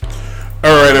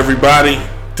everybody?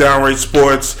 Downright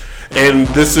Sports, and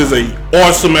this is a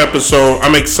awesome episode.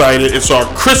 I'm excited. It's our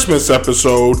Christmas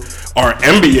episode, our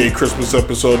NBA Christmas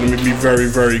episode. Let me be very,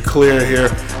 very clear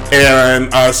here.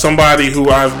 And somebody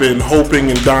who I've been hoping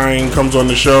and dying comes on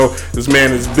the show. This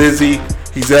man is busy.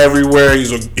 He's everywhere.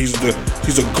 He's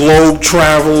a globe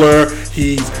traveler.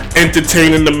 He's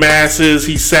entertaining the masses.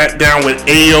 He sat down with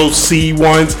AOC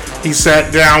once. He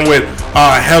sat down with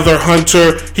Heather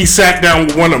Hunter. He sat down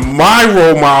with one of my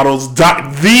role models,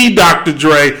 the Dr.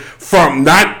 Dre, from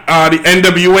not the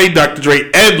NWA Dr.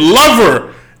 Dre, Ed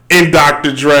Lover in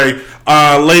Dr. Dre.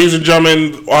 Ladies and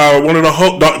gentlemen, one of the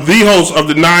hosts of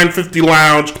the 950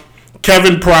 Lounge,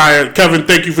 Kevin Pryor. Kevin,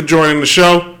 thank you for joining the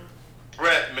show.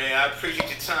 Brett, man, I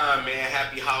appreciate your time, man.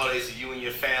 Happy holidays to you and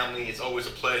your family. It's always a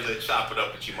pleasure to chop it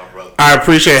up with you, my brother. I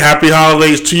appreciate it. Happy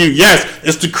holidays to you. Yes,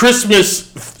 it's the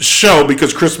Christmas show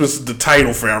because Christmas is the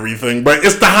title for everything, but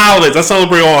it's the holidays. I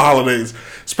celebrate all holidays,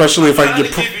 especially if I can get.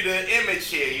 I'm trying to give you the image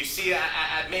here. You see,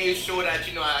 I made sure that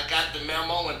I got the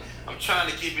memo, and I'm trying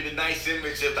to give you the nice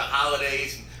image of the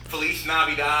holidays. Feliz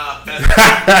Navidad.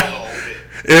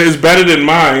 It's better than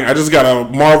mine. I just got a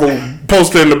Marvel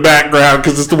poster in the background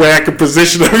because it's the way I can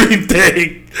position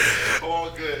everything.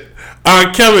 All good.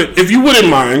 Kevin, if you wouldn't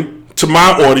mind, to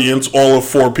my audience, all of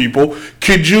four people,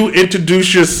 could you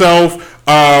introduce yourself?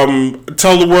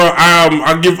 Tell the world.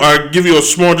 I'll give you a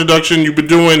small introduction. You've been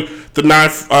doing the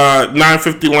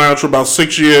 950 Lounge for about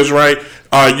 6 years, right?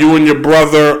 You and your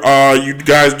brother, you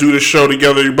guys do the show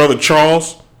together. Your brother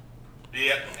Charles.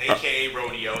 Yep, a.k.a.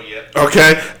 Rodeo, yep.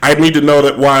 Okay, I need to know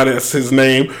why that's his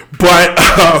name. But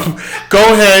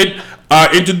go ahead,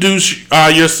 introduce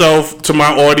yourself to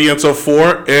my audience of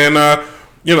four, and,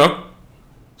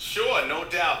 Sure, no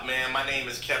doubt, man. My name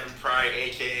is Kevin Pryor,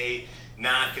 a.k.a.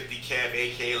 950 Kev,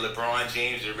 a.k.a. LeBron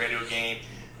James, the radio game.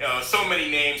 So many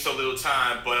names, so little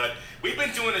time. But we've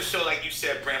been doing a show, like you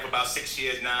said, Brent, for about 6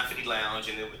 years, 950 Lounge,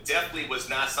 and it definitely was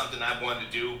not something I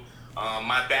wanted to do.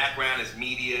 My background is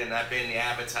media, and I've been in the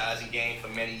advertising game for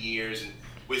many years, and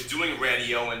was doing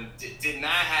radio, and did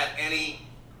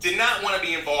not want to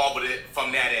be involved with it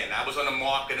from that end. I was on the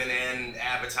marketing end,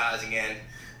 advertising end.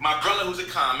 My brother, who's a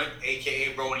comic,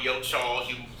 aka Rodeo Charles,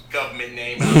 you government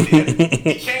name out there,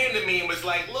 he came to me and was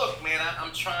like, "Look, man,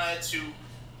 I'm trying to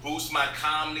boost my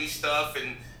comedy stuff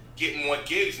and get more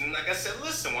gigs." And like I said,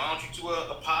 "Listen, why don't you do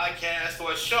a podcast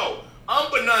or a show?"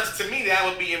 Unbeknownst to me, that I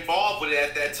would be involved with it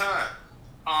at that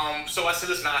time. So I said,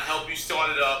 "Listen, I'll help you start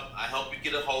it up. I'll help you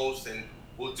get a host, and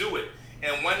we'll do it."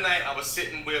 And one night I was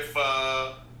sitting with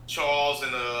Charles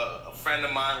and a friend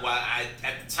of mine who I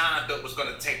at the time thought was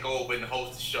going to take over and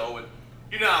host the show. And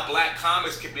you know how black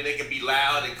comics can be, they can be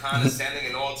loud and condescending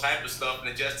and all type of stuff, and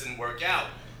it just didn't work out.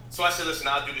 So I said, "Listen,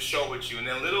 I'll do the show with you." And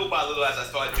then little by little, as I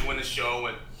started doing the show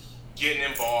and getting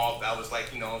involved, I was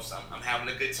like, I'm having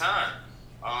a good time.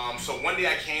 So one day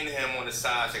I came to him on the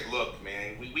side and said, "Look,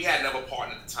 man, we had another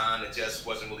partner at the time that just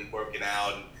wasn't really working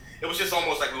out. And it was just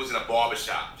almost like we was in a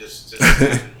barbershop, just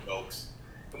jokes.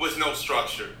 There was no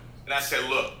structure." And I said,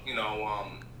 "Look,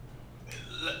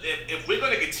 if we're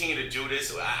going to continue to do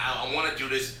this, I want to do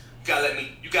this,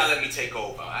 you gotta let me take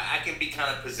over. I can be kind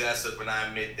of possessive, and I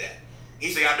admit that."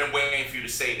 He said, "I've been waiting for you to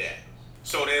say that."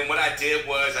 So then what I did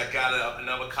was I got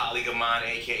another colleague of mine,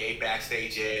 a.k.a.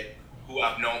 Backstage Ed, who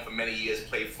I've known for many years,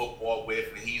 played football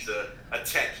with, and he's a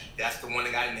techie. That's the one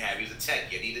thing I didn't have. He's a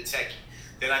techie. I need a techie.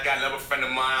 Then I got another friend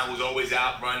of mine who's always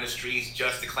out running the streets,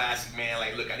 just a classic man.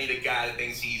 Like, look, I need a guy that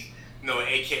thinks he's,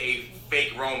 a.k.a.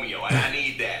 fake Romeo. I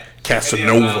need that.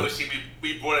 Casanova. And then, obviously,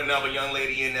 we brought another young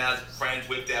lady in that I was friends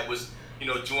with that was,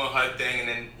 doing her thing. And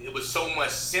then it was so much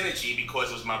synergy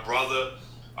because it was my brother,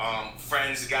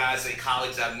 friends, guys, and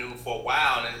colleagues I've known for a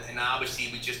while. And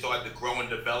obviously, we just started to grow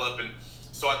and develop and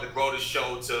started to grow the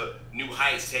show to new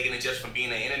heights, taking it just from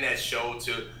being an internet show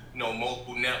to,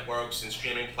 multiple networks and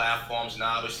streaming platforms, and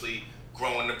obviously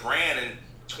growing the brand. In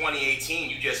 2018,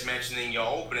 you just mentioned in your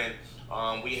opening,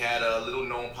 we had a little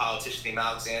known politician named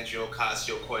Alexandria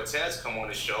Ocasio-Cortez come on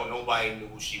the show. Nobody knew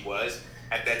who she was.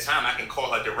 At that time, I can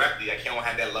call her directly. I can't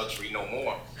have that luxury no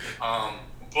more.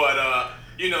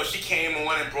 But she came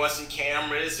on and brought some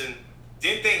cameras and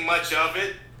didn't think much of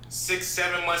it.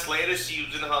 6-7 months later, she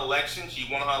was in her election. She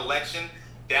won her election.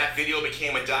 That video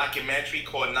became a documentary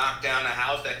called Knock Down the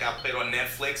House that got played on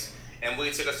Netflix and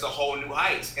really took us to whole new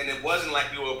heights. And it wasn't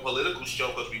like we were a political show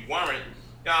because we weren't.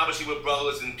 Obviously, we're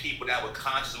brothers and people that were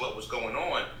conscious of what was going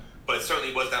on, but it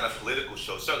certainly was not a political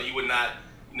show. Certainly, you would not,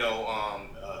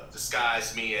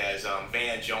 disguise me as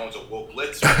Van Jones or Will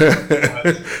Blitzer.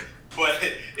 But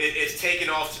it's taken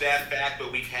off to that fact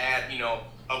that we've had,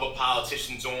 other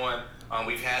politicians on.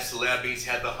 We've had celebrities,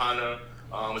 Heather Hunter,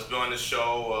 has been on the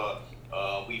show.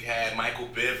 We've had Michael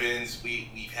Bivins.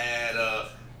 We've had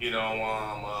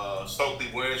Stokely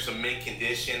Williams from Mint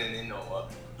Condition, and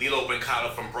Lilo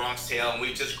Brancato from Bronx Tale, and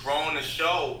we've just grown the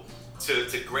show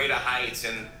to greater heights.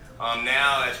 And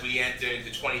now, as we enter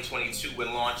into 2022, we're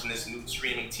launching this new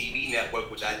streaming TV network,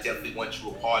 which I definitely want you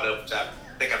a part of, which I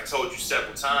think I've told you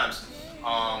several times.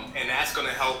 And that's going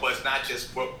to help us not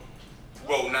just grow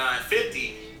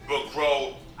 950, but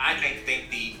grow, I think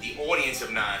the audience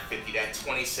of 950, that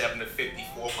 27 to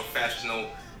 54 professional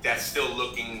that's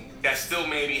still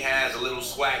maybe has a little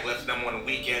swag left in them on the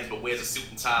weekends, but wears a suit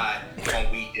and tie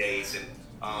on weekdays, and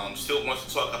still wants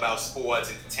to talk about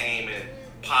sports, entertainment,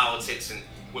 and politics, and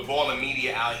with all the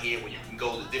media out here where you can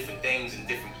go to different things and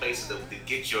different places to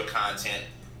get your content,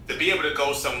 to be able to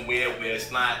go somewhere where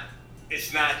it's not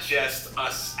just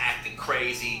us acting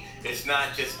crazy, it's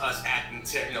not just us acting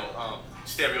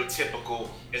stereotypical.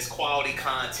 It's quality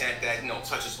content that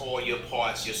touches all your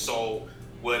parts, your soul,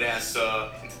 whether that's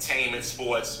entertainment,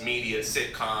 sports, media,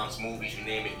 sitcoms, movies, you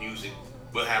name it, music.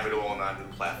 We'll have it all on our new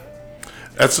platform.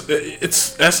 That's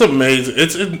amazing.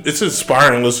 It's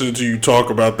inspiring listening to you talk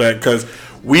about that, because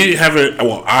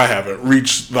I haven't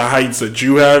reached the heights that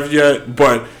you have yet,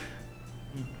 but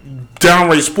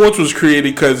Downright Sports was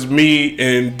created because me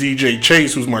and DJ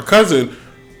Chase, who's my cousin,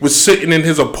 was sitting in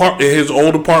his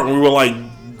old apartment. We were like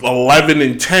 11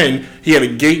 and 10. He had a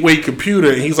Gateway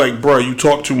computer, and he's like, "Bro, you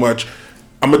talk too much.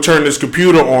 I'm gonna turn this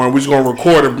computer on. We're just gonna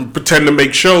record and pretend to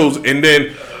make shows." And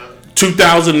then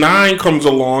 2009 comes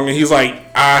along, and he's like,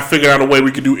 "I figured out a way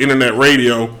we could do internet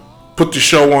radio. Put the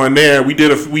show on there." We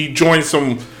joined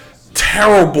some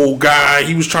terrible guy.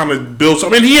 He was trying to build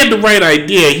something. I mean, he had the right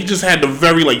idea. He just had the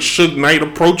very Suge Knight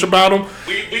approach about him.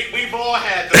 We've all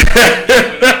had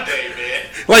that day, man.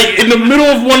 Like, in the middle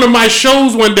of one of my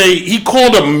shows one day, he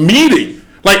called a meeting.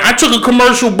 Like, I took a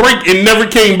commercial break and never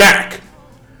came back.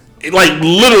 Like,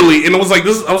 literally. And it was like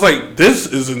this. I was like, this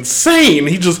is insane.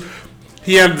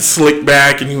 He had the slick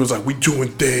back, and he was like, "We doing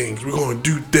things. We're going to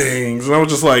do things." And I was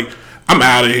just like, I'm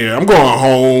out of here. I'm going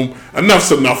home.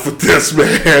 Enough's enough with this,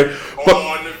 man. But,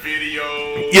 on the video.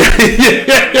 Yeah.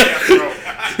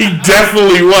 He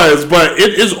definitely was. But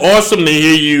it is awesome to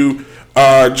hear you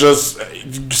just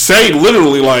say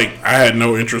literally, like, I had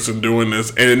no interest in doing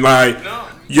this. And,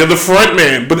 you're the front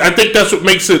man. But I think that's what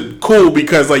makes it cool,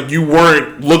 because, you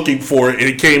weren't looking for it, and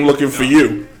it came looking for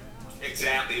you.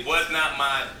 Exactly. It was not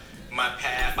my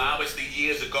path. Obviously,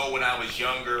 years ago when I was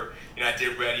younger, I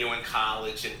did radio in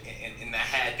college, and I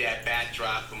had that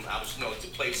backdrop from I was to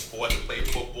play sports, to play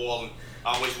football, and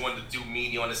I always wanted to do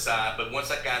media on the side. But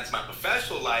once I got into my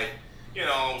professional life,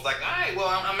 I was like, all right, well,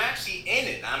 I'm actually in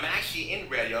it. I'm actually in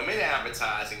radio. I'm in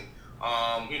advertising.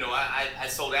 I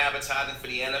sold advertising for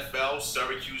the NFL,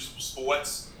 Syracuse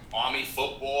Sports, Army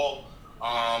football.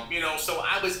 So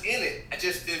I was in it. I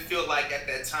just didn't feel like at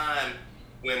that time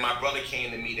when my brother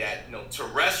came to me that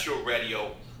terrestrial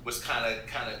radio was kind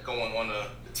of going on the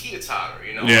teeter-totter,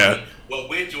 Yeah. I mean, what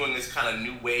we're doing is kind of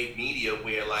new wave media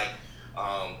where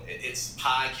it's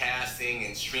podcasting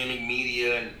and streaming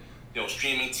media and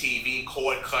streaming TV,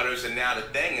 cord cutters, and now the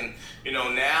thing. And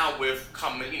now we're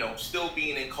coming, still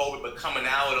being in COVID, but coming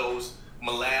out of those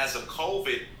malaise of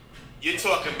COVID. You're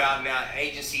talking about now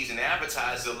agencies and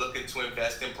advertisers are looking to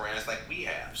invest in brands like we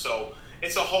have. So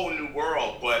it's a whole new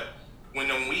world. But when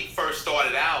we first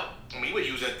started out, we were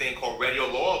using a thing called Radio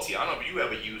Loyalty. I don't know if you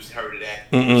ever heard of that.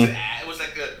 Mm-hmm. It was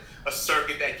like a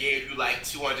circuit that gave you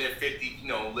 250,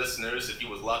 listeners if you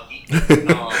was lucky.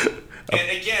 And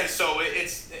again, so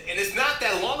it's not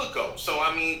that long ago. So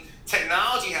I mean,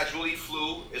 technology has really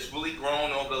it's really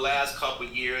grown over the last couple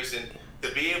of years, and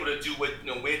to be able to do what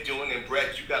we're doing. And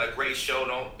Brett, you got a great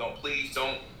show. Please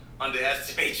don't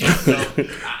underestimate yourself.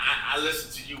 I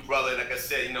listen to you, brother. Like I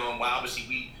said,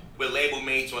 obviously we're label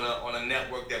mates on a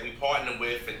network that we partner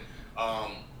with, and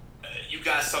you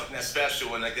got something that's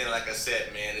special. And again, like I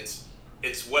said, man,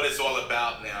 it's what it's all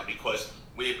about now, because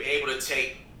we're able to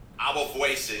take our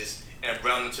voices and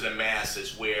run them to the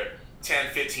masses, where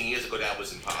 10, 15 years ago that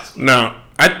was impossible. Now,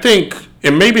 I think,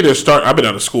 and maybe I've been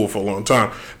out of school for a long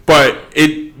time, but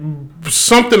it's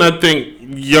something I think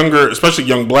younger, especially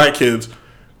young black kids,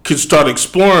 could start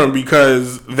exploring,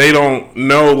 because they don't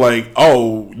know,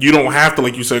 you don't have to,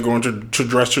 like you said, go into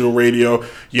terrestrial radio.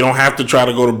 You don't have to try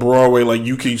to go to Broadway.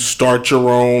 You can start your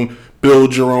own,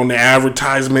 build your own. The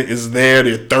advertisement is there.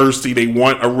 They're thirsty. They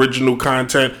want original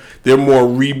content. There are more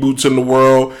reboots in the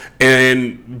world.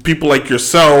 And people like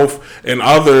yourself and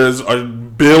others are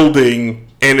building,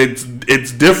 and it's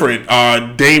different.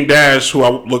 Dame Dash, who I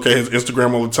look at his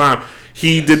Instagram all the time,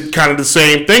 he did kind of the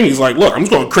same thing. He's like, look, I'm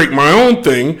just going to create my own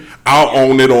thing. I'll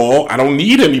own it all. I don't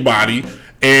need anybody.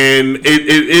 And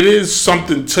it is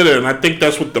something to that. And I think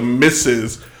that's what the miss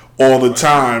is all the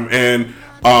time. And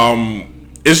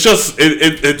it's just,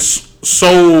 it's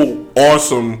so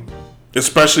awesome,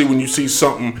 especially when you see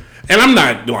something. And I'm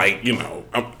not like, I'm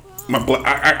a,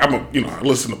 I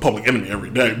listen to Public Enemy every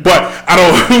day, but I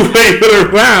don't wave it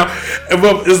around.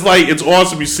 But it's like, it's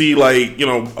awesome. You see, like,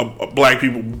 black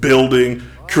people building,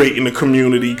 creating a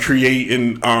community,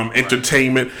 creating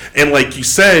entertainment, and like you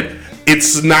said,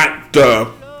 it's not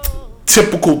the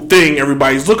typical thing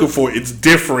everybody's looking for. It's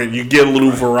different. You get a little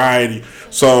variety.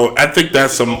 So I think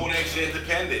that's some. Golden Age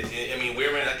independent. I mean,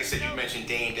 we're in, like I said, you mentioned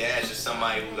Dame Dash as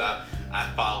somebody who I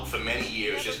followed for many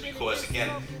years, just because, again,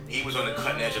 he was on the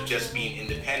cutting edge of just being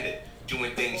independent,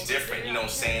 doing things different,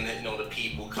 saying that, the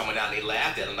people coming out, they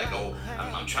laughed at him, like, oh,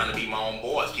 I'm trying to be my own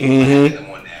boss. People laughed at him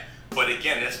on that. But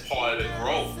again, that's part of the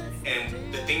growth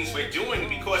and the things we're doing,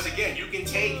 because again, you can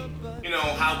take,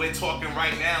 how we're talking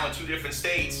right now in 2 different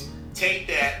states, take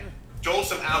that, throw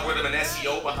some algorithm and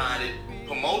SEO behind it,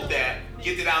 promote that,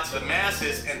 get it out to the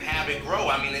masses, and have it grow.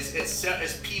 I mean,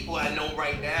 it's people I know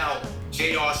right now,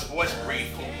 JR Sports Brief,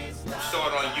 who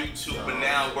started on YouTube but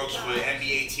now works with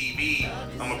NBA TV.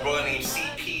 I'm a brother named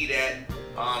CP that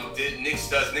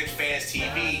does Knicks Fans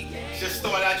TV. Just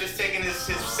started out just taking his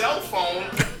cell phone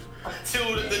to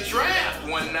the draft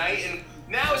one night, and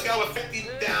now he's got over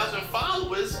 50,000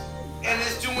 followers and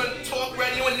is doing talk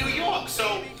radio in New York.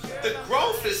 So the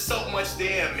growth is so much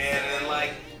there, man. And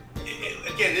like,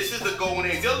 again, this is the golden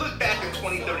age. They'll look back in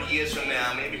 20, 30 years from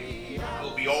now, maybe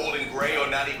it'll be old and gray or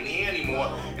not even here anymore,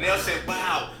 and they'll say,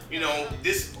 wow,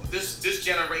 this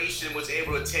generation was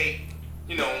able to take,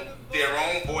 their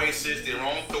own voices, their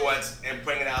own thoughts, and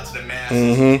bring it out to the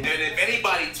masses. And if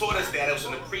anybody taught us that, it was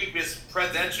in the previous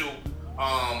presidential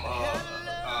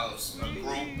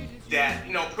group that,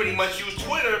 pretty much used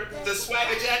Twitter to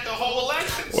swagger jack the whole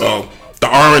election. Well, the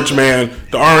Orange Man,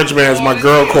 as my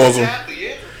girl calls him. Exactly,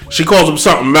 yeah. She calls him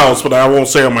something else, but I won't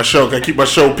say on my show. I keep my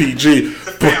show PG. It's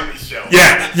a family show.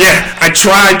 Yeah, I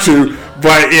tried to,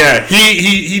 but yeah,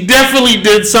 he definitely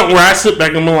did something where I sit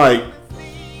back and I'm like,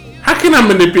 how can I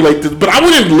manipulate this? But I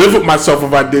wouldn't live with myself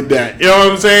if I did that. You know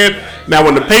what I'm saying? Now,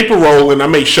 when the paper rolling, I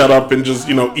may shut up and just,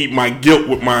 eat my guilt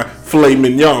with my filet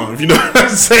mignon. If you know what I'm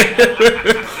saying?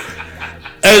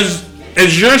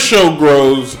 As your show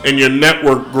grows and your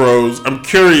network grows, I'm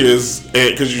curious,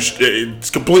 because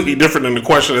it's completely different than the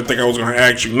question I think I was going to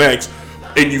ask you next.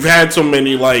 And you've had so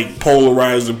many, like,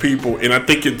 polarizing people, and I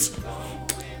think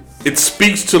it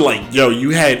speaks to, like,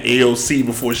 you had AOC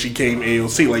before she came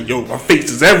AOC. Like, my face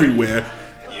is everywhere.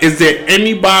 Is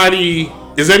anybody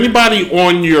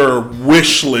on your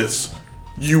wish list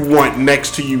you want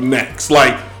next to you next?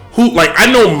 Like, who? Like, I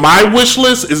know my wish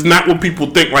list is not what people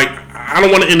think. Like, I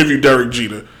don't want to interview Derek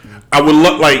Jeter. I would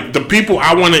look like the people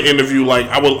I want to interview. Like,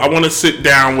 I want to sit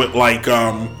down with, like,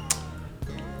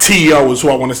 T.O. is who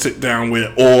I want to sit down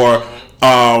with, or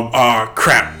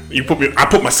crap. I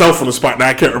put myself on the spot now.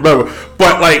 I can't remember.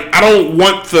 But like, I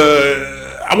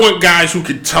want guys who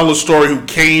can tell a story, who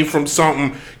came from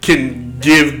something, can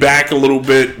give back a little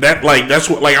bit. That's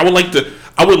what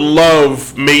I would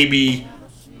love maybe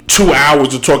 2 hours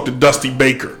to talk to Dusty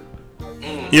Baker.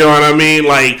 You know what I mean?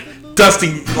 Like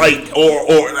Dusty, like,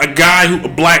 or a guy a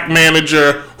black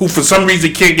manager who for some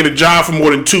reason can't get a job for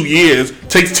more than 2 years,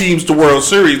 takes teams to World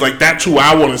Series. Like, that's who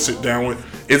I want to sit down with.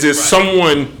 Is there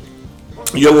someone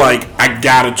you're like, I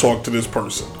gotta talk to this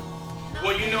person?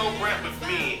 Well, Brent, with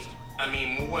me, I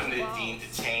mean, more than the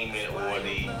entertainment or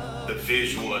the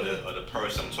visual of the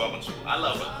person I'm talking to, I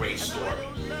love a great story.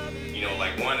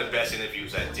 Like one of the best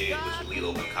interviews I did was with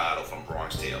Lilo Mercado from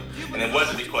Bronx Tale. And it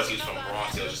wasn't because he was from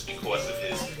Bronx Tale, just because of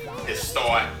his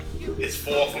start, his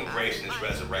fall from grace, and his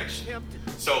resurrection.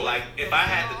 So, like, if I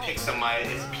had to pick somebody,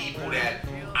 it's people that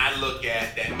I look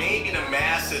at that maybe the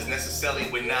masses necessarily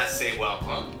would not say, well,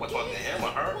 what's talking to him or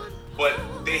her? But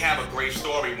they have a great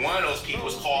story. One of those people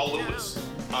is Carl Lewis.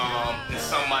 It's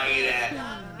somebody that,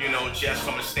 just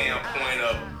from a standpoint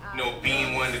of,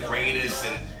 being one of the greatest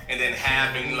and then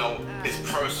having, his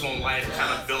personal life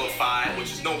kind of vilified,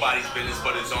 which is nobody's business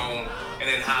but his own. And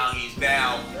then how he's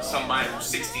now somebody who's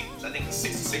 61.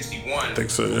 I think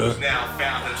so, yeah. Who's now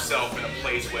found himself in a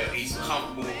place where he's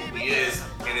comfortable who he is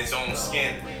in his own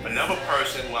skin. Another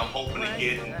person who I'm hoping to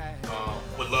get and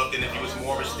would love to interview is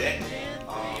Morris Day.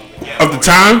 Of the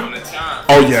time? From the time.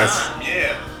 Oh, yes.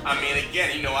 Yeah. I mean,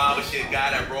 again, obviously a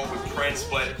guy that rode with Prince,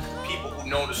 but people who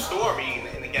know the story,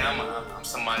 and again, I'm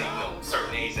somebody,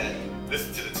 certain age that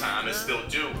listen to the time and still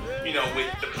do,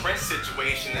 with the Prince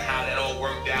situation and how that all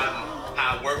worked out,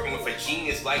 how working with a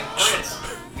genius like Prince,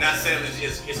 not saying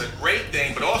it's a great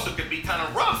thing, but also could be kind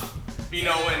of rough,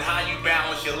 and how you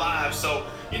balance your lives. So,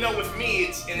 with me,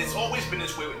 it's always been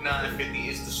this way with 950,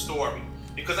 it's the story.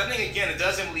 Because I think, again, it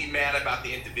doesn't really matter about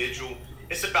the individual.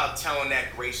 It's about telling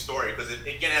that great story. Because,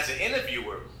 again, as an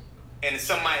interviewer, and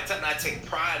something I take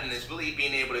pride in is really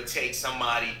being able to take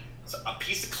a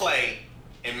piece of clay,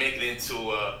 and make it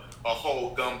into a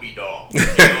whole Gumby doll.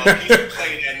 A piece of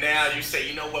clay that now you say,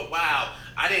 you know what, wow,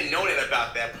 I didn't know that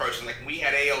about that person. Like, we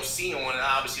had AOC on, and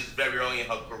obviously it was very early in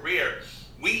her career.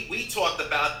 We talked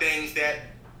about things that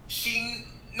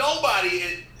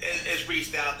nobody has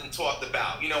reached out and talked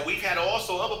about. We've had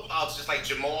also other politicians like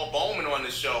Jamal Bowman on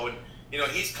the show, and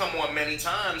he's come on many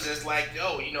times, and it's like,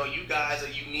 you guys are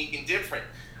unique and different.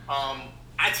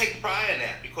 I take pride in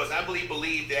that because I really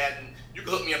believe that. And you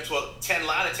can hook me up to a 10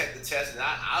 lie detector test, and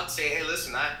I'll say, hey,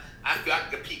 listen, I feel I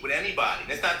can compete with anybody.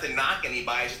 And it's not to knock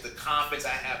anybody; it's just the confidence I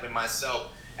have in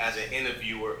myself as an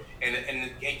interviewer. And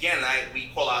again,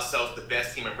 we call ourselves the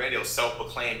best team in radio,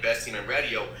 self-proclaimed best team in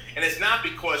radio. And it's not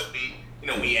because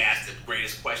we ask the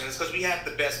greatest questions. It's because we have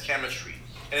the best chemistry.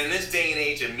 And in this day and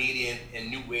age of media and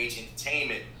new age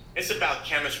entertainment, it's about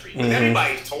chemistry. Because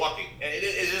everybody's talking. And it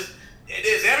is.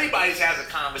 Everybody has a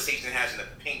conversation and has an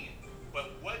opinion.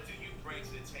 But what do you bring to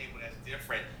the table that's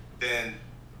different than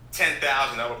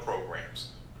 10,000 other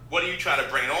programs? What do you try to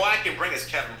bring? All I can bring is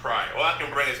Kevin Pryor. All I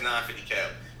can bring is 950 Kev.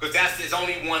 Because there's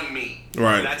only one me.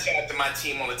 Right. And I tell that to my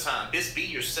team all the time. Just be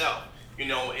yourself.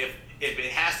 If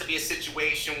it has to be a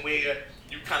situation where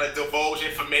you kind of divulge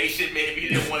information maybe you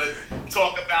didn't want to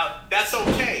talk about, that's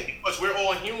okay. Because we're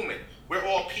all human. We're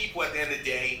all people at the end of the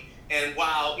day. And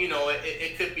while,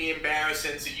 it could be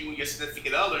embarrassing to you and your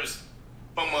significant others,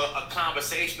 from a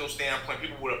conversational standpoint,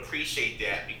 people would appreciate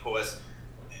that because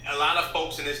a lot of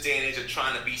folks in this day and age are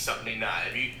trying to be something they're not.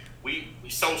 We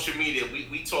social media,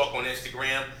 we talk on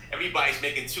Instagram. Everybody's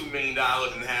making $2 million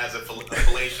and has a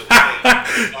palatial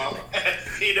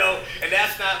thing, and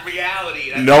that's not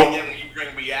reality. Nope. When you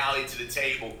bring reality to the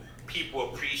table,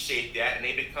 people appreciate that and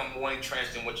they become more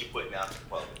entrenched in what you're putting out to the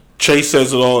public. Chase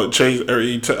says it all. Chase,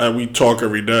 we talk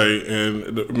every day,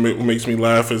 and what makes me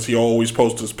laugh is he always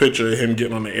posts this picture of him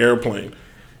getting on the airplane.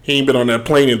 He ain't been on that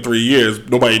plane in 3 years.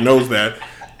 Nobody knows that.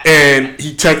 And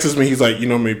he texts me. He's like,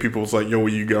 how many people was like, yo, where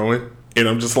you going? And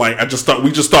I'm just like,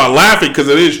 we just start laughing because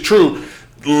it is true.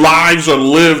 Lives are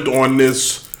lived on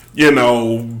this,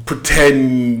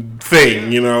 pretend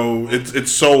thing.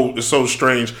 It's so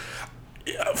strange.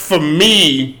 For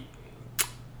me,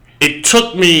 it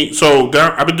took me,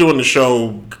 I've been doing the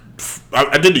show,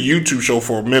 I did the YouTube show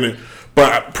for a minute,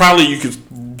 but probably you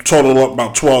could total up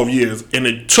about 12 years. And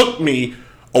it took me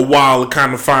a while to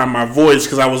kind of find my voice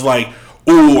because I was like,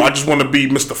 ooh, I just want to be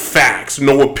Mr. Facts,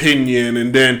 no opinion.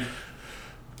 And then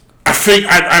I think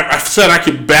I said I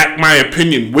could back my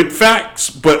opinion with facts,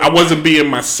 but I wasn't being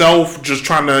myself, just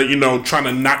trying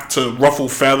to not to ruffle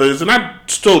feathers. And I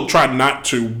still try not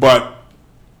to, but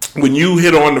when you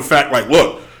hit on the fact, like,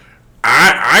 look,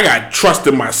 I got trust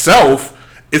in myself.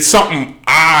 It's something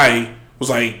I was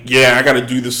like, yeah, I got to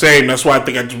do the same. That's why I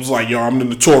think I was like, yo, I'm the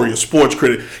notorious sports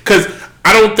critic. Because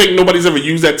I don't think nobody's ever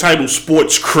used that title,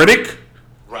 sports critic.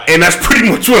 Right. And that's pretty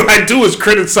much what I do is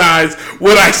criticize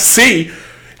what I see.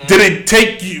 Mm-hmm. Did it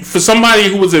take you, for somebody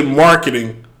who was in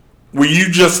marketing, were you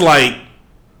just like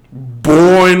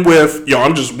born with, yo,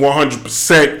 I'm just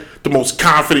 100% the most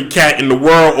confident cat in the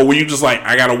world? Or were you just like,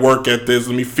 I got to work at this,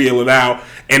 let me feel it out?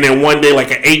 And then one day,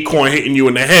 like an acorn hitting you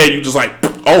in the head, you just like,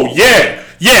 oh yeah,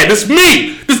 this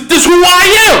me, this who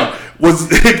I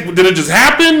am. Did it just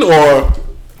happen or?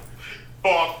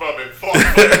 Far from it,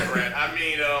 Brent. I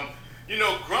mean,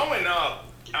 growing up,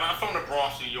 I'm from the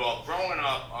Bronx, New York. Growing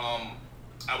up,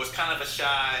 I was kind of a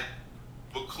shy,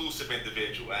 reclusive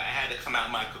individual. I had to come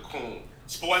out my cocoon.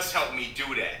 Sports helped me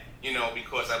do that,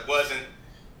 because I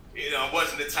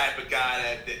wasn't the type of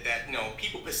guy that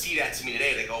people perceive that to me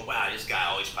today. They go, wow, this guy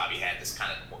always probably had this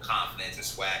kind of more confidence and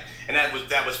swag. And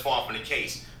that was far from the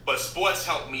case. But sports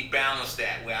helped me balance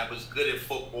that, where I was good at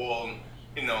football and,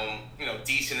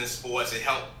 decent in sports. It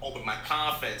helped open my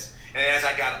confidence. And as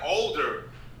I got older,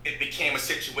 it became a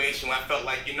situation where I felt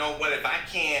like, you know what, if I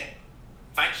can't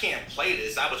play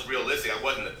this, I was realistic. I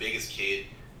wasn't the biggest kid,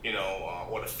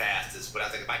 or the fastest. But I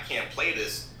was like, if I can't play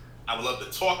this, I would love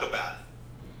to talk about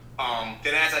it.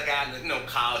 Then as I got into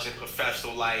college and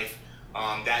professional life,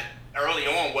 that early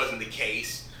on wasn't the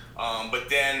case. But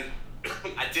then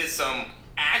I did some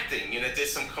acting, I did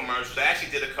some commercials. I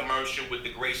actually did a commercial with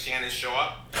the great Shannon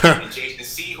Sharp and Jason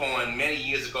Sehorn many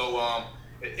years ago.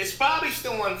 It's probably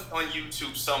still on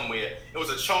YouTube somewhere. It was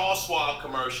a Charles Schwab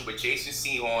commercial with Jason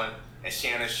Sehorn, and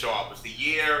Shannon Sharpe. It was the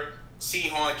year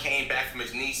Sehorn came back from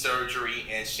his knee surgery,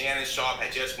 and Shannon Sharpe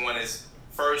had just won his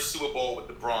first Super Bowl with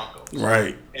the Broncos.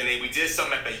 Right. And then we did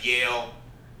something at the Yale,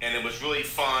 and it was really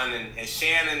fun. And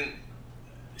Shannon,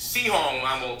 Sehorn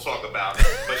I won't talk about,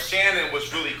 but Shannon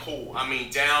was really cool. I mean,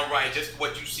 downright, just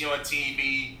what you see on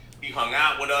TV. He hung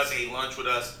out with us, ate lunch with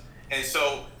us. And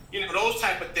so, those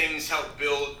type of things help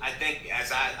build, I think,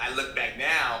 as I look back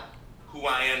now, who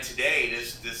I am today,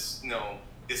 this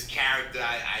character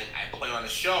I play on the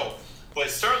show. But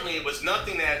certainly it was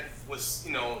nothing that was,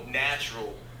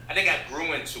 natural. I think I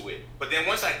grew into it. But then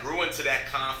once I grew into that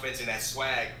confidence and that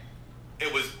swag,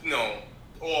 it was,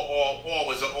 all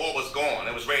was gone.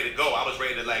 It was ready to go. I was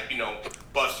ready to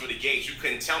bust through the gates. You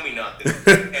couldn't tell me nothing.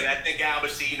 And I think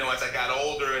obviously, as I got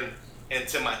older and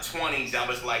into my 20s, I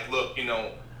was like, look,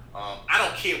 I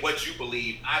don't care what you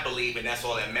believe. I believe, and that's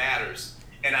all that matters.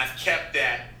 And I've kept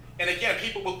that. And again,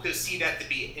 people could see that to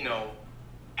be,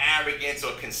 arrogance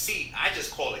or conceit. I just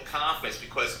call it confidence,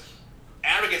 because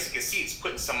arrogance and conceit is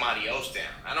putting somebody else down.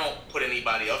 I don't put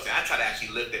anybody else down. I try to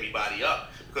actually lift everybody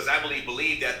up, because I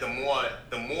believe that the more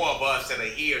of us that are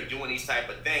here doing these type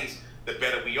of things, the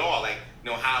better we are. Like,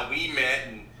 how we met,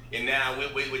 and now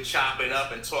we're chopping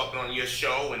up and talking on your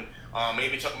show, and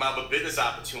maybe talking about a business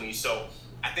opportunity. So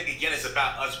I think, again, it's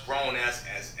about us growing as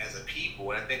a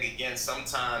people. And I think, again,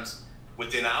 sometimes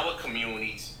within our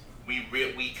communities,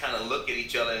 we kind of look at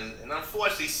each other, and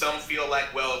unfortunately some feel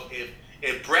like, well,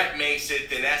 if Brett makes it,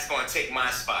 then that's going to take my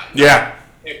spot. Yeah.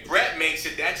 If Brett makes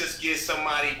it, that just gives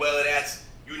somebody, whether that's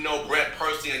Brett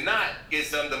personally or not, gives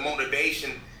them the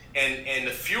motivation and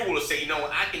the fuel to say,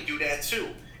 I can do that too.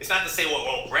 It's not to say,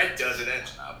 well, Brett does it.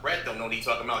 Brett don't know what he's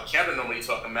talking about. Kevin don't know what he's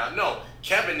talking about. No,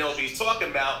 Kevin knows what he's talking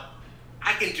about.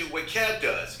 I can do what Kev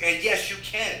does. And yes, you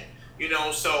can.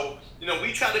 So,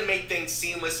 we try to make things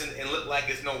seamless and look like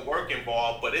there's no work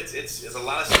involved, but it's a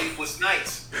lot of sleepless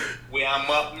nights where I'm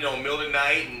up, middle of the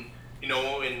night, and,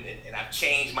 and I've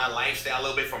changed my lifestyle a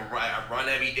little bit from I run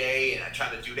every day, and I try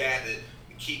to do that to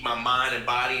keep my mind and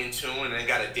body in tune, and I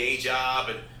got a day job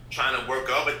and trying to work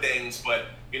other things, but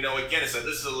again, this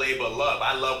is a labor of love.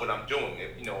 I love what I'm doing.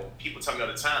 People tell me all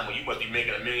the time, well, you must be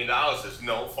making $1 million.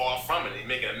 No, far from it. You're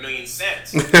making $1 million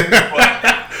cents.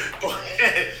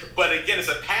 But again, it's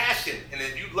a passion. And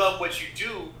if you love what you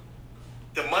do,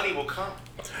 the money will come.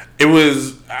 It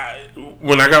was,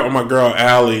 when I got with my girl,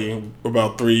 Allie,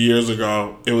 about 3 years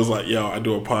ago, it was like, yo, I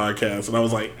do a podcast. And I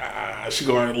was like, she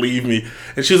going to leave me.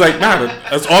 And she's like, nah,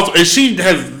 that's awesome. And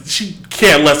she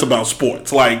cared less about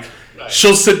sports. Like,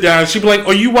 she'll sit down, she'll be like,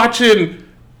 are you watching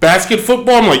basket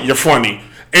football? I'm like, you're funny.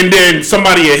 And then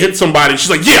somebody had hit somebody,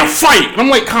 she's like, yeah, fight. And I'm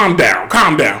like, calm down.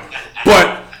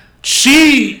 But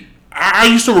I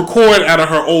used to record out of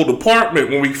her old apartment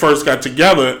when we first got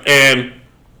together, and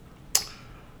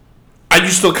I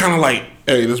used to kind of like,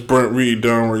 hey, this Brent Reed,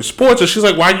 Downright Sports. And she's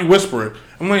like, why are you whispering?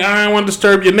 I'm like, I don't want to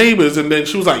disturb your neighbors. And then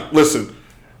she was like, listen,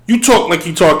 you talk like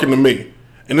you talking to me.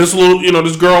 And this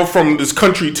this girl from this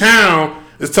country town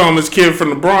is telling this kid from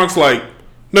the Bronx, like,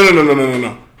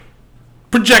 no.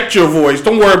 Project your voice.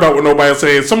 Don't worry about what nobody's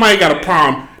saying. Somebody got a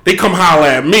problem, they come holler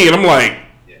at me. And I'm like,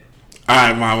 all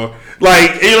right, mama.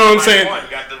 Like, you know what I'm saying?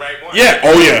 You got the right one. Yeah,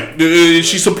 oh yeah.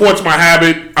 She supports my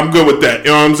habit. I'm good with that.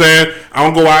 You know what I'm saying? I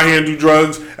don't go out here and do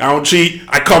drugs. I don't cheat.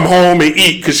 I come home and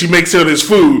eat because she makes sure there's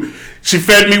food. She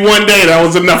fed me one day. That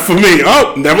was enough for me.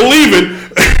 Oh, never leaving.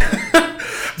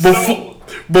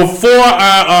 Before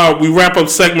we wrap up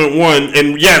segment 1,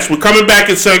 and yes, we're coming back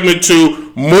in segment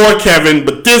 2, more Kevin,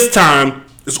 but this time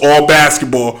it's all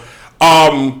basketball.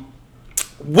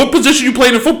 What position you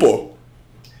played in football?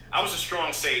 I was a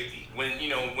strong safety. When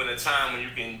a time when you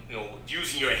can,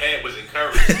 using your head was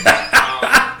encouraged. And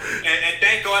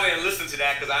thank God I didn't listen to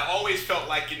that, because I always felt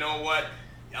like, what,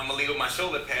 I'm gonna leave with my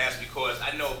shoulder pass, because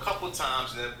I know a couple of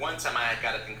times, and then one time I had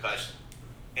got a concussion.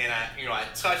 And I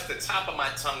touched the top of my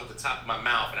tongue with the top of my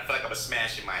mouth, and I felt like I was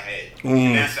smashing my head.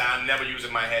 And that's how I'm never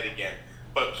using my head again.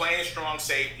 But playing strong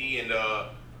safety, and I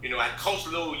coached a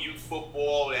little youth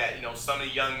football that some of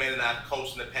the young men that I've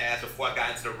coached in the past before I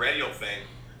got into the radio thing,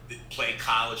 played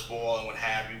college ball and what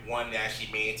have you. One that actually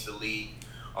made it to the league.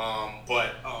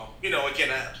 Again,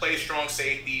 I played strong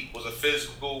safety, was a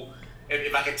physical.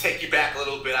 If I could take you back a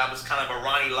little bit, I was kind of a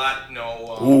Ronnie Lott,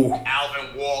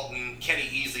 Alvin Walton, Kenny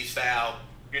Easley style.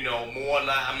 More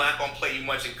like, I'm not going to play you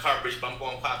much in coverage, but I'm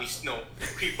going to probably,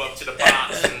 creep up to the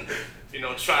box and,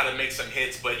 try to make some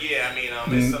hits. But yeah, I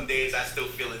mean, some days I still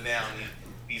feel it now,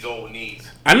 these old knees.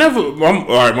 My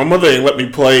mother ain't let me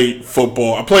play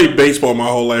football. I played baseball my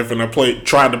whole life, and I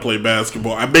tried to play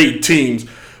basketball. I made teams,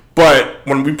 but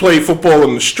when we played football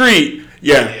in the street,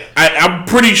 Yeah, I'm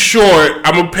pretty sure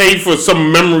I'm gonna pay for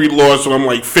some memory loss when I'm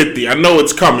like 50. I know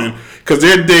it's coming because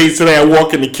there are days today I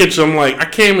walk in the kitchen. I'm like, I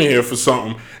came in here for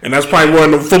something, and that's probably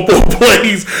one of the football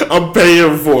plays I'm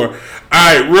paying for. All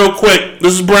right, real quick.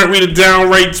 This is Brent Reed of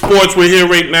Downright Sports. We're here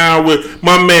right now with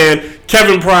my man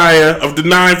Kevin Pryor of the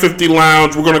 950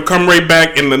 Lounge. We're gonna come right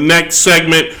back in the next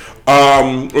segment.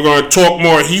 We're gonna talk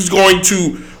more.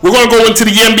 We're gonna go into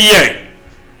the NBA.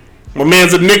 My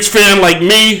man's a Knicks fan like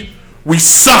me. We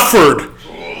suffered.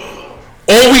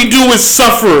 All we do is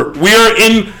suffer. We are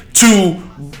into.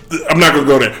 I'm not gonna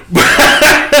go there.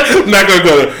 I'm not gonna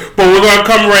go there. But we're gonna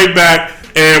come right back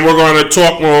and we're gonna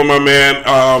talk more with my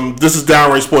man. This is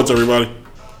Downright Sports, everybody.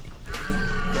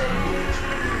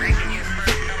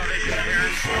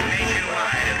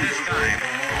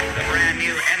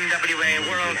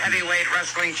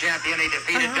 Wrestling champion, he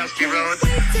defeated Dusty Rhodes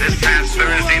this past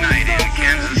Thursday night in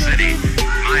Kansas City.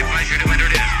 My pleasure to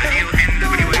introduce the new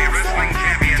NWA Wrestling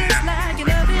Champion.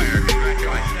 Congratulations.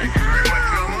 Thank you very much.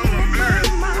 I'm a little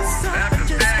embarrassed. I have to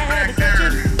stand back there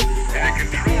in the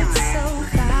control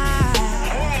room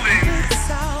holding the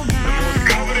most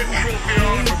coveted trophy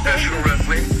on professional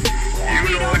wrestling.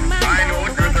 You know it, I know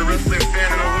it, there's a wrestling fan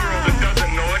in the world that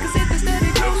doesn't know it. The biggest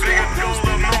goal of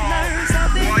them all.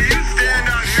 While you stand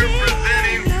out here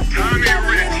presenting Tommy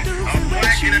Rich a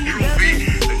plaque and a trophy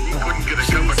that he couldn't get a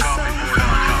cup of coffee for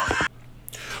downtown.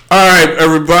 All right,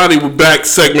 everybody, we're back.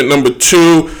 Segment number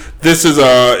 2. This is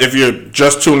if you're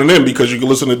just tuning in because you can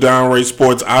listen to Downright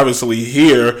Sports, obviously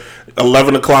here,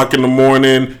 11 o'clock in the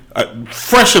morning,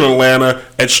 fresh in Atlanta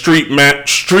at Street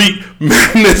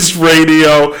Madness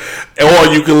Radio, or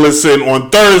you can listen on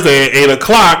Thursday at 8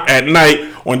 o'clock at night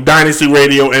on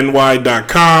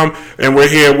DynastyRadioNY.com. And we're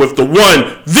here with the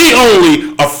one, the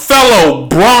only, a fellow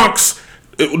Bronx.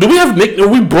 Do we have Nick? Are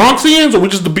we Bronxians or we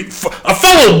just a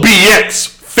fellow BX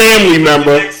family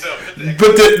member?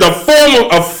 But a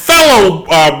fellow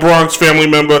Bronx family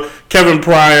member, Kevin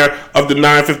Pryor of the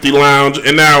 950 Lounge.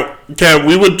 And now, Kev,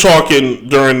 we were talking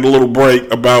during the little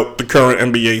break about the current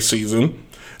NBA season.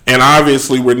 And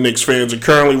obviously, we're Knicks fans. And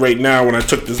currently, right now, when I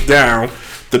took this down,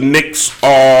 the Knicks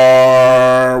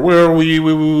are, where are we?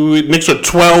 Knicks are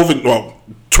 12 and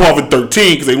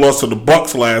 13 because they lost to the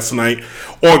Bucks last night.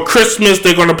 On Christmas,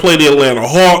 they're going to play the Atlanta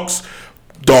Hawks.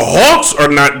 The Hawks are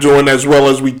not doing as well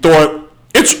as we thought.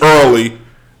 It's early.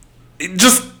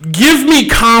 Just give me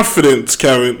confidence,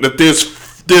 Kevin, that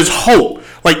there's hope.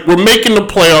 Like, we're making the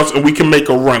playoffs and we can make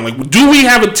a run. Like, do we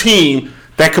have a team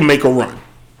that can make a run?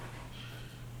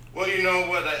 Well, you know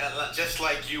what? Just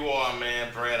like you are,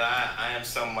 man, Brett.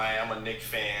 I'm a Knicks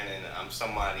fan, and I'm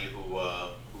somebody who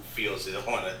feels it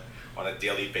on a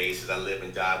daily basis. I live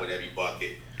and die with every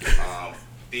bucket.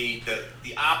 The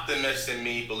optimist in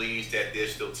me believes that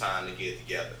there's still time to get it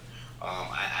together.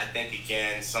 I think,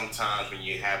 again, sometimes when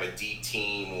you have a deep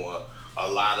team or a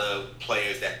lot of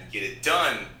players that can get it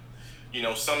done, you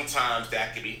know, sometimes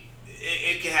that could be,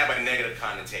 it can have a negative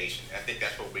connotation. I think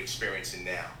that's what we're experiencing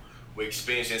now. We're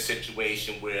experiencing a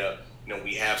situation where, you know,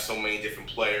 we have so many different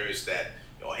players that,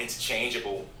 you know, are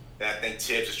interchangeable that I think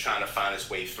Tibbs is trying to find his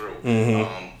way through. Mm-hmm.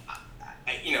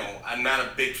 I'm not a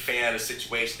big fan of the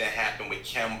situation that happened with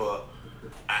Kemba.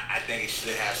 I think he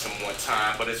should have some more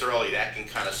time, but it's early. That can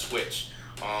kind of switch.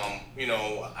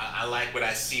 I like what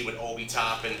I see with Obi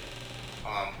Toppin,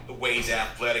 the way he's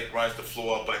athletic, runs the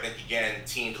floor, but I think, again,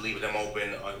 teams leaving him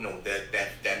open,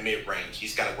 that mid-range.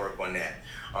 He's got to work on that.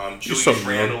 Julius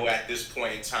Randle at this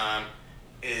point in time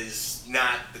is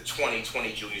not the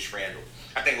 2020 Julius Randle.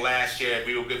 I think last year,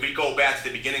 if we go back to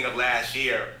the beginning of last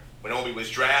year when Obi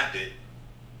was drafted,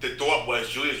 the thought was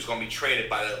Julius was going to be traded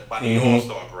by the mm-hmm.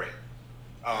 All-Star break.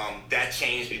 That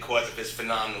changed because of his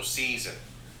phenomenal season.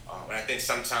 And I think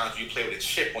sometimes you play with a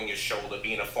chip on your shoulder,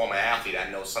 being a former athlete. I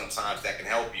know sometimes that can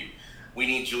help you. We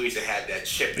need Julius to have that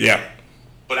chip. Yeah.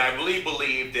 But I really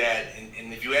believe that,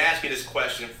 and if you asked me this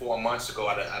question 4 months ago,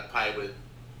 I probably would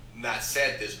not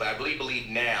said this, but I really believe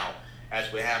now,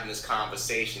 as we're having this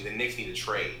conversation, the Knicks need a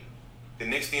trade. The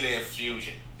Knicks need an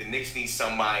infusion. The Knicks need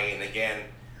somebody, and again,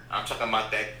 I'm talking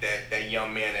about that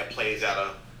young man that plays out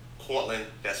of Portland,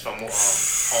 that's from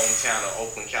hometown of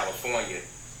Oakland, California.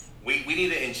 We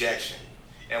need an injection.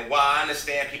 And while I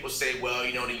understand people say, well,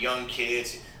 you know, the young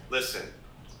kids, listen,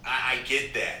 I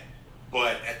get that.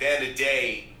 But at the end of the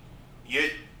day,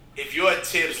 if you're a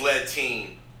Tibbs-led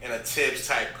team and a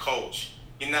Tibbs-type coach,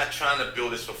 you're not trying to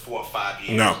build this for 4 or 5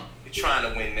 years. No. You're trying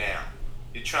to win now.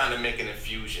 You're trying to make an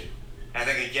infusion. And I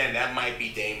think, again, that might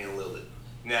be Damian Lillard.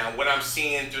 Now, what I'm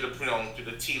seeing through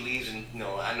the tea leaves, and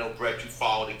I know, Brett, you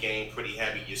follow the game pretty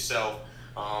heavy yourself.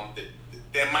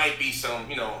 There might be some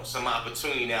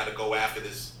opportunity now to go after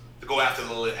this to go after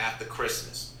Lillard after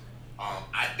Christmas.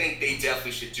 I think they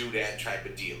definitely should do that type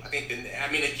of deal.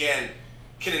 Again,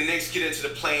 can the Knicks get into the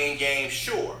playing game?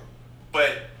 Sure.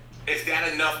 But is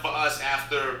that enough for us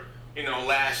after,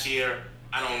 last year?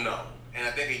 I don't know. And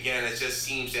I think, again, it just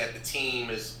seems that the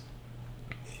team it's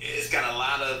got a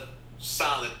lot of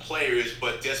solid players,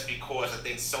 but just because I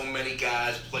think so many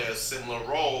guys play a similar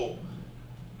role,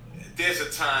 there's a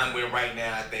time where right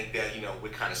now I think that, we're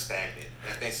kind of stagnant.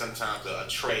 And I think sometimes a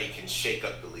trade can shake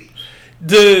up the league.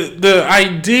 The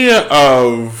idea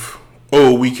of,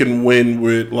 we can win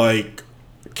with, like,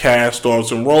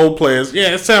 cast-offs and role players,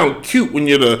 yeah, it sounds cute when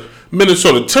you're the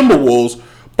Minnesota Timberwolves,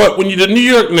 but when you're the New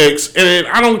York Knicks, and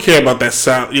I don't care about that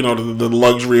sound, the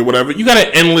luxury or whatever, you got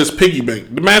an endless piggy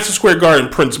bank. The Madison Square Garden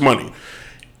prints money.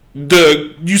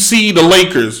 You see the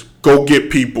Lakers go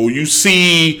get people. You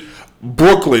see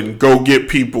Brooklyn go get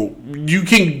people. You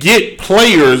can get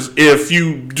players if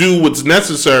you do what's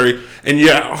necessary, and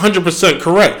you're 100%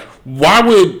 correct. Why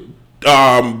would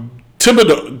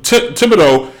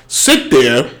Thibodeau sit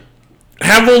there,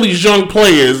 have all these young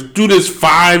players do this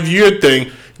 5-year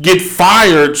thing, get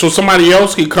fired so somebody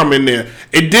else can come in there?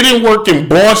 It didn't work in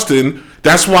Boston.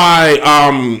 That's why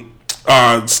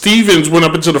Stevens went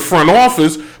up into the front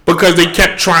office, because they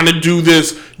kept trying to do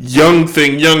this young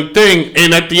thing.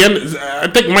 And at the end, I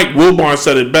think Mike Wilbon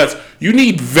said it best. You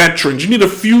need veterans. You need a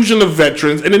fusion of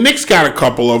veterans. And the Knicks got a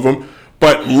couple of them.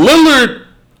 But Lillard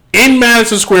in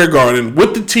Madison Square Garden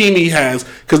with the team he has,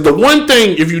 because the one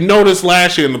thing, if you noticed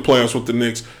last year in the playoffs with the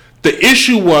Knicks, the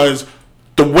issue was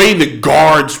the way the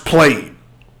guards played.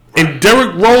 And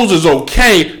Derrick Rose is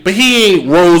okay, but he ain't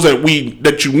Rose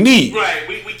that you need. Right,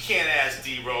 we can't ask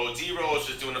D Rose. D Rose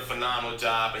is doing a phenomenal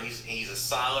job, and he's a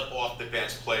solid off the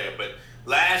bench player. But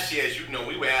last year, as you know,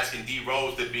 we were asking D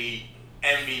Rose to be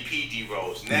MVP D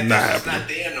Rose, and that's not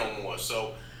there no more.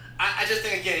 So I just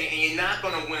think, again, and you're not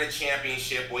going to win a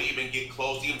championship or even get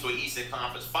close even to an Eastern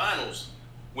Conference Finals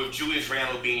with Julius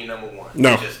Randle being number one.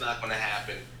 No, it's just not going to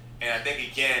happen. And I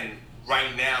think, again,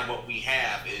 right now what we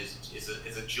have is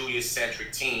a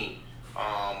Julius-centric team.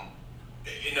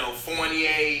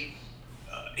 Fournier,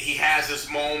 he has his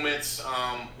moments.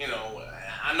 I'm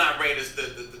not ready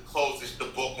to close the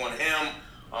book on him.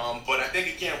 But I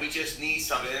think, again, we just need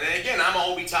something. And again, I'm an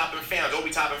Obi Toppin fan. Obi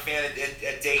Toppin fan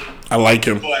at Dayton. I like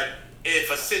him. But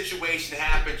if a situation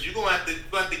happens, you're going to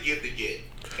have to give the get.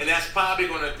 And that's probably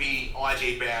going to be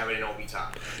R.J. Barrett and Obi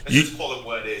Toppin. Let's just call it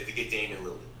what it is to get Damian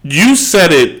Lillard. You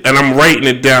said it, and I'm writing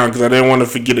it down because I didn't want to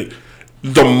forget it.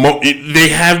 They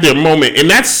have their moment, and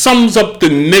that sums up the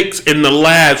Knicks in the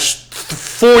last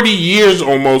 40 years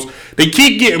almost. They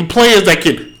keep getting players that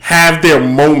can have their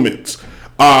moments.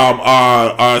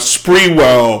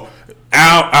 Sprewell,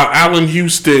 Allen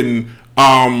Houston,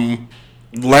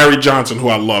 Larry Johnson, who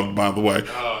I loved, by the way.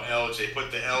 Oh, LJ,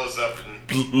 put the L's up.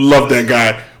 Love that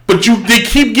guy. But they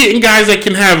keep getting guys that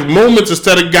can have moments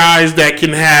instead of guys that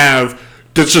can have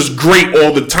that's just great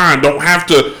all the time. Don't have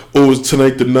to, it's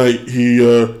tonight the night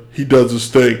he does his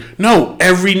thing. No,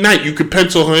 every night you could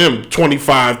pencil him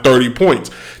 25, 30 points.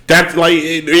 That's like,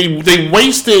 they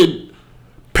wasted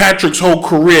Patrick's whole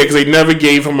career because they never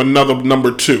gave him another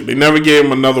number two. They never gave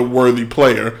him another worthy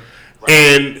player. Right.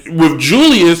 And with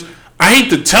Julius, I hate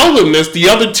to tell them this, the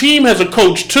other team has a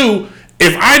coach too.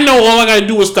 If I know all I got to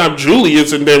do is stop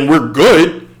Julius and then we're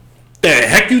good, the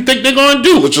heck you think they're going to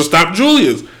do? Let's just stop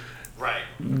Julius. Right.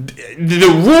 The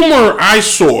rumor I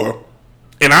saw,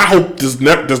 and I hope this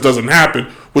doesn't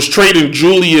happen, was trading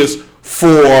Julius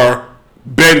for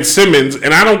Ben Simmons,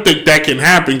 and I don't think that can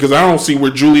happen because I don't see where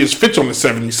Julius fits on the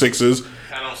 76ers.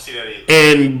 I don't see that either.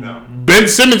 And no. Ben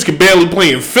Simmons can barely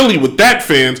play in Philly with that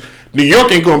fans. New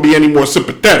York ain't going to be any more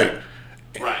sympathetic.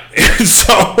 Right.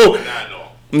 So, not at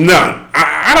all. None.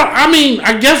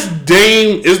 I guess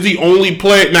Dame is the only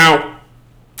player. Now,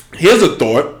 here's a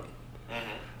thought.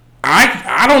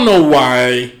 I don't know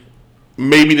why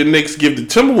maybe the Knicks give the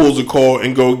Timberwolves a call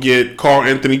and go get Karl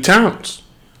Anthony Towns.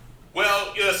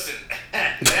 Well, listen,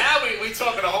 now we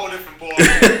talking a whole different ball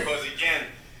because, again,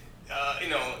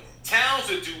 Towns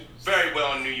would do very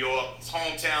well in New York. His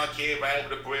hometown kid, right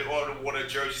over the bridge, over the water,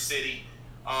 Jersey City.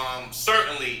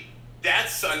 Certainly,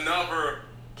 that's another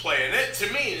player. And that,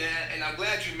 to me, and I'm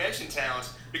glad you mentioned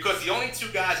Towns, because the only two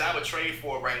guys I would trade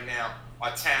for right now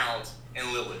are Towns and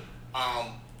Lillard.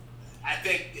 I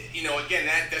think, again,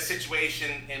 that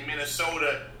situation in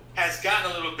Minnesota has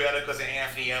gotten a little better because of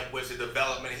Anthony Edwards'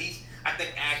 development. He's, I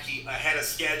think, actually ahead of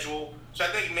schedule. So I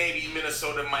think maybe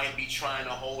Minnesota might be trying to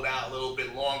hold out a little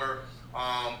bit longer.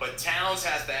 But Towns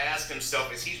has to ask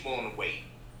himself, is he's willing to wait?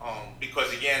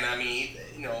 Because, again,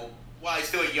 while he's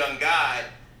still a young guy,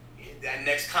 that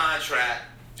next contract,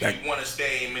 Do you want to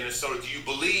stay in Minnesota? Do you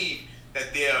believe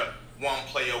that they're one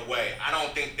play away? I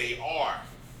don't think they are.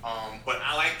 But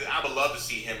I would love to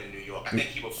see him in New York. I think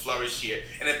he would flourish here.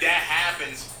 And if that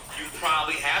happens, you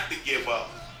probably have to give up.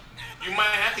 You might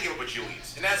have to give up a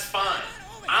Julius, and that's fine.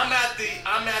 I'm at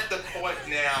the point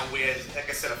now where, like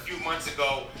I said, a few months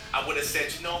ago, I would have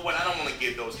said, you know what, I don't want to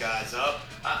give those guys up.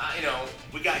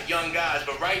 We got young guys,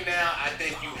 but right now, I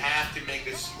think you have to make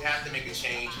a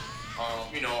change.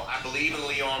 I believe in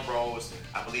Leon Rose.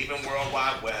 I believe in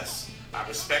Worldwide West. I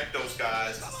respect those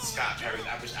guys. Scott Perry.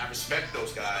 I respect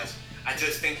those guys. I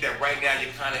just think that right now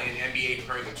you're kind of in NBA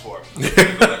purgatory.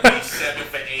 You're going to be 7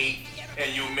 for 8.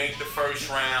 And you make the first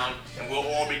round, and we'll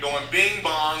all be going bing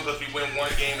bong because we win one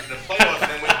game in the playoffs,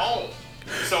 and then we're home.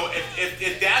 So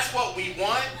if that's what we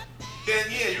want, then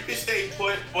yeah, you can stay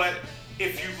put. But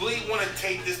if you really want to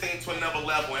take this thing to another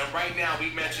level, and right now we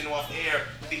mentioned off air,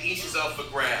 the East is up for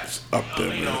grabs. Up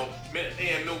there,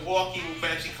 Milwaukee will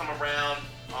eventually come around.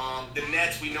 The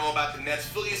Nets, we know about the Nets.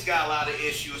 Philly's got a lot of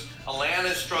issues.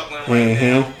 Atlanta's struggling right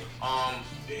now.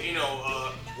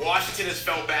 Washington has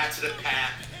fell back to the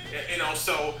pack.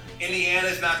 So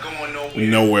Indiana's not going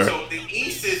nowhere. So the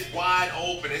East is wide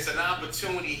open. It's an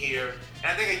opportunity here. And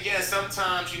I think, again,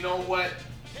 sometimes, you know what?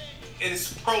 In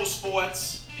pro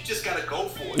sports, you just got to go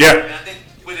for it. Yeah. And I think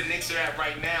where the Knicks are at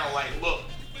right now, like, look,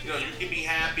 you can be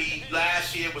happy.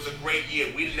 Last year was a great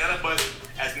year. None of us,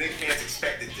 as Knicks fans,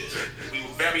 expected this. We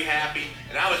were very happy,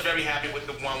 and I was very happy with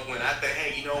the one win. I thought,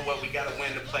 hey, you know what? We got to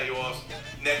win the playoffs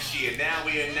next year. Now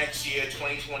we're in next year,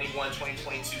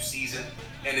 2021-2022 season,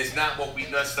 and it's not what we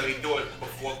necessarily thought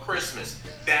before Christmas.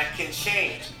 That can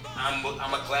change. I'm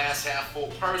a glass half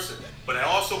full person, but I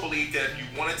also believe that if you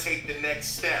want to take the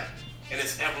next step in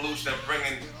this evolution of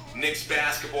bringing Knicks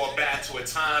basketball back to a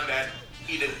time that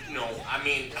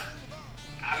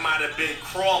I might have been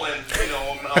crawling,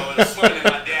 swimming in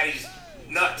my daddy's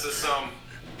nuts or something.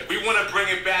 If we want to bring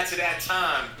it back to that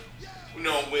time,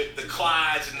 with the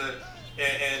Clydes and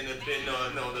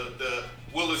the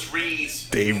Willis Reeds,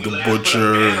 Dave the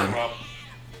Butcher.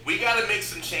 We got to make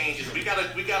some changes. We got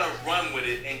to run with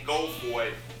it and go for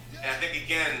it. And I think,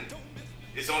 again,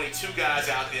 there's only 2 guys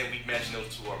out there, and we've mentioned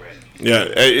those 2 already.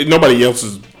 Yeah, nobody else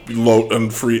is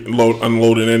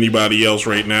unloading anybody else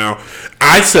right now.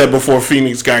 I said before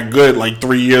Phoenix got good, like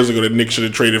 3 years ago, that Knicks should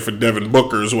have traded for Devin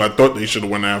Booker, who I thought they should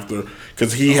have went after,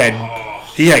 because he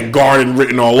had Garden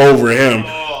written all over him.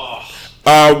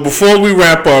 Before we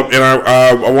wrap up, and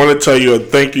I want to tell you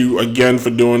thank you again for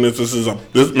doing this. This is a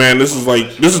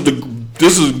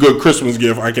good Christmas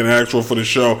gift I can ask for the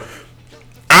show.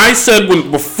 I said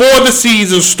before the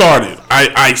season started,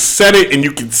 I said it, and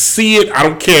you can see it. I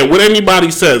don't care what anybody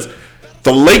says.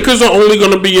 The Lakers are only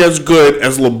going to be as good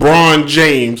as LeBron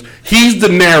James. He's the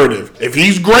narrative. If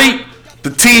he's great, the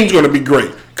team's going to be great.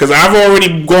 Because I've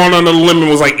already gone on the limb and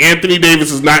was like, Anthony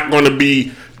Davis is not going to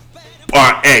be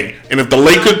A. And if the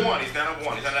Lakers... He's not a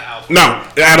 1. He's not an alpha. No,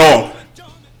 at all.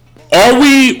 Are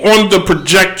we on the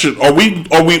projection? Are we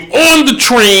on the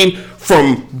train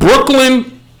from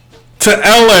Brooklyn to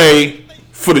LA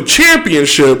for the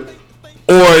championship,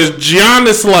 or is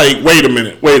Giannis like, wait a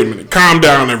minute, calm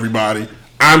down everybody,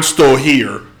 I'm still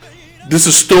here, this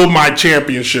is still my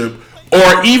championship,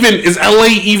 or even is LA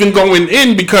even going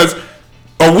in? Because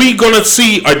are we gonna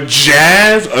see a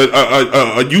Jazz,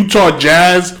 a Utah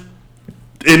Jazz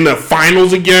in the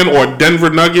finals again, or Denver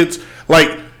Nuggets?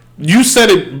 Like you said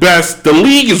it best, the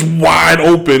league is wide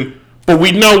open, but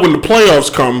we know when the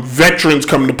playoffs come, veterans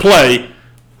come to play.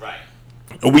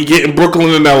 Are we getting Brooklyn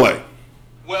and LA?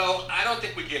 Well, I don't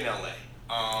think we're getting LA.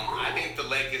 I think the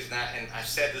Lakers not, and I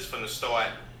said this from the start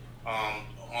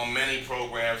on many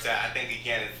programs, that I think,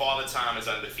 again, Father Time is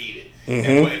undefeated. Mm-hmm.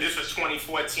 And if this was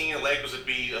 2014, the Lakers would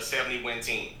be a 70-win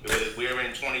team. We're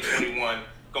in 2021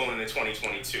 going into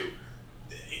 2022.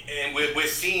 And we're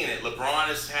seeing it. LeBron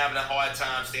is having a hard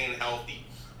time staying healthy.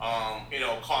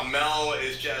 Carmelo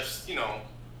is just,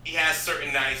 he has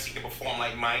certain nights he can perform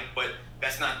like Mike, but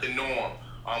that's not the norm.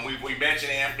 We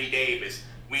mentioned Anthony Davis.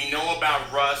 We know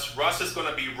about Russ. Russ is going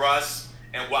to be Russ,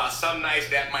 and while some nights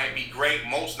that might be great,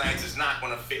 most nights it's not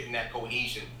going to fit in that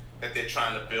cohesion that they're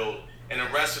trying to build. And the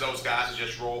rest of those guys are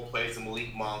just role plays, and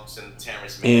Malik Monks and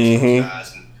Terrence Mann, those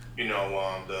guys, and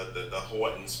the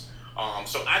Hortons.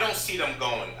 So I don't see them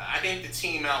going. I think the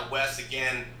team out west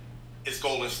again is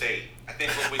Golden State. I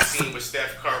think what we're seeing with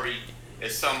Steph Curry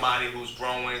is somebody who's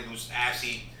growing, who's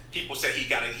actually. People say he's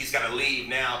got to leave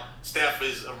now. Steph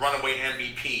is a runaway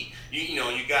MVP. You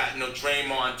got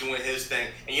Draymond doing his thing,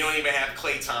 and you don't even have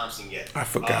Klay Thompson yet. I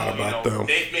forgot about them.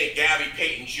 They've made Gabby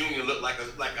Payton Jr. look like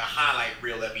a highlight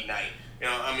reel every night.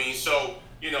 So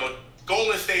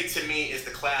Golden State to me is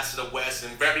the class of the West,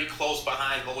 and very close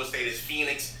behind Golden State is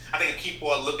Phoenix. I think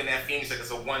people are looking at Phoenix like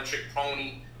it's a one-trick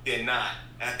pony. They're not.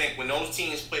 And I think when those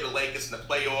teams play the Lakers in the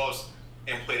playoffs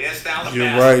and play their style of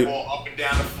basketball up and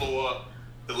down the floor,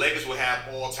 the Lakers will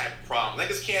have all type of problems.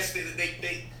 Lakers can't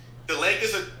stay. The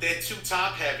Lakers they're too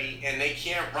top heavy, and they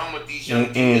can't run with these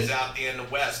young kids out there in the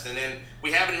West. And then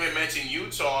we haven't even mentioned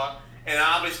Utah. And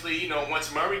obviously,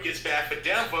 once Murray gets back for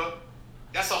Denver,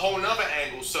 that's a whole nother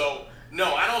angle. So,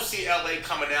 no, I don't see LA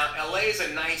coming out. LA is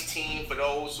a nice team for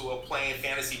those who are playing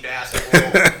fantasy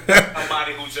basketball.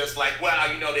 Somebody who's just like, wow,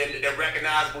 they're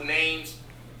recognizable names.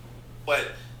 But,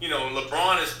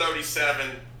 LeBron is 37.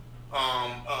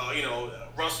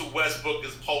 Russell Westbrook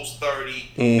is post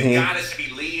 30. The guy that should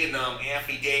be leading them,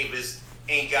 Anthony Davis,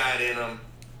 ain't got it in him.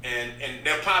 And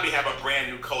they'll probably have a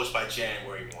brand new coach by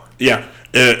January 1. Yeah,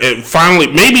 and finally,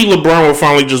 maybe LeBron will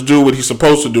finally just do what he's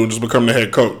supposed to do and just become the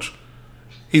head coach.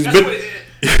 He's That's been again.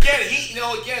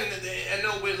 I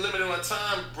know we're limited on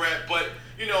time, Brett, but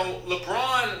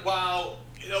LeBron. While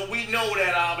we know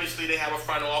that obviously they have a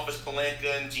front office,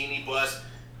 Pelinka and Jeannie Buss.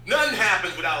 Nothing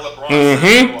happens without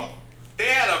LeBron. They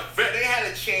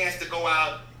had a chance to go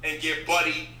out and get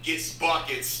Buddy gets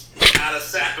buckets out of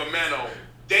Sacramento.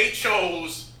 They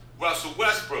chose Russell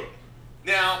Westbrook.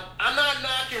 Now, I'm not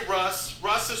knocking Russ.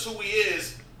 Russ is who he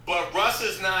is, but Russ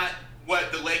is not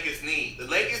what the Lakers need. The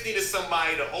Lakers needed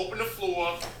somebody to open the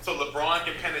floor so LeBron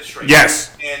can penetrate.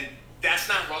 Yes. And that's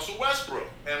not Russell Westbrook.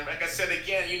 And like I said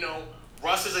again,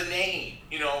 Russ is a name.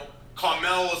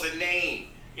 Carmelo is a name.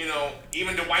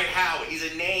 Even Dwight Howard, he's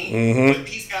a name. But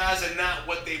these guys are not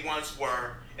what they once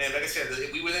were. And like I said,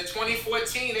 if we were in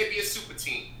 2014, they'd be a super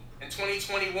team. In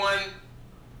 2021,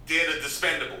 they're the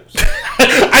dispendables.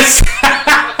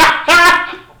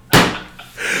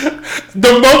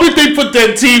 The moment they put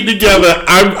that team together,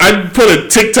 I put a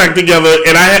TikTok together,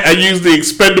 and I used the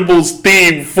Expendables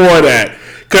theme for that.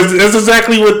 Because that's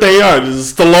exactly what they are.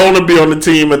 Stallone will be on the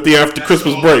team after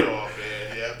Christmas break.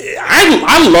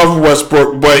 I love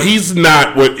Westbrook, but he's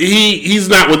not what he's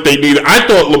not what they need. I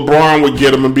thought LeBron would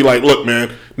get him and be like, look,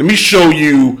 man, let me show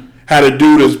you how to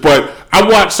do this. But I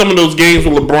watched some of those games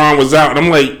when LeBron was out, and I'm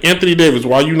like, Anthony Davis,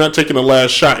 why are you not taking the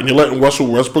last shot and you're letting Russell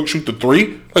Westbrook shoot the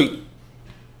three?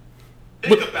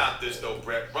 Think about this though,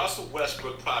 Brett. Russell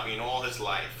Westbrook probably in all his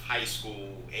life, high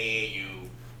school, AAU,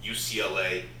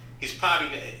 UCLA, he's probably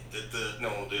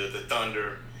the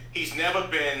Thunder. He's never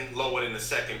been lower than the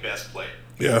second best player.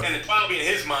 Yeah. And probably in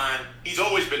his mind, he's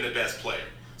always been the best player.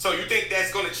 So you think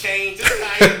that's going to change? This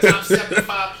guy is a top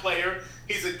 75 player.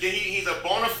 He's a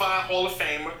bona fide Hall of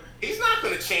Famer. He's not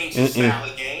going to change his style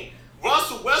of game.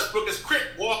 Russell Westbrook is Crip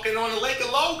walking on the Laker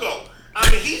logo. I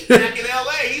mean, he's back in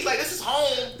LA. He's like, this is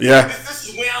home. Yeah. This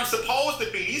is where I'm supposed to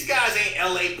be. These guys ain't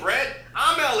LA bred.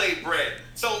 I'm LA bred.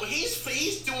 So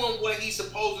he's doing what he's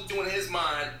supposed to do in his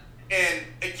mind. And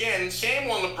again, shame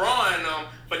on LeBron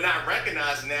for not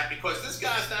recognizing that, because this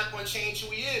guy's not going to change who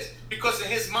he is. Because in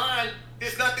his mind,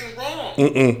 there's nothing wrong.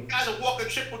 Guys are walking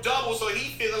triple double, so he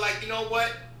feeling like, you know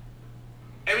what,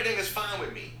 everything is fine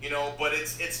with me. But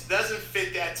it doesn't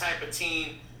fit that type of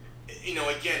team.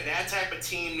 Again, that type of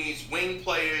team needs wing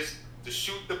players to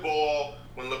shoot the ball.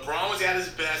 When LeBron was at his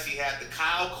best, he had the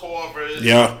Kyle Korvers,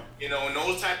 and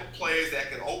those type of players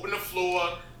that can open the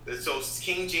floor, so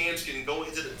King James can go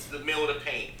into the middle of the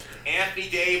paint. Anthony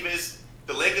Davis,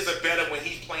 the Lakers are better when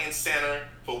he's playing center.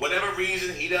 For whatever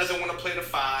reason, he doesn't want to play the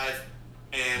 5,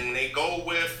 and when they go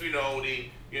with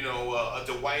a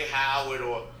Dwight Howard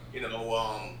or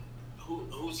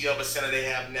who's the other center they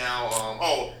have now?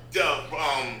 Oh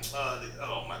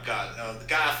my God, the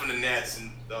guy from the Nets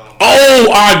and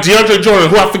DeAndre Jordan,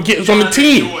 who I forget is on the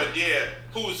team. Jordan, yeah,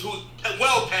 who's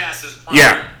well past his prime.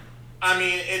 Yeah, I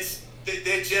mean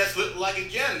they just look like,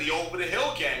 again, the over the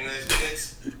hill gang.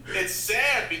 It's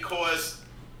sad because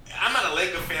I'm not a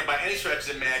Laker fan by any stretch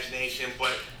of the imagination,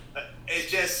 but it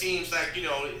just seems like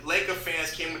Laker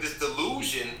fans came with this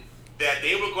delusion that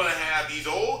they were going to have these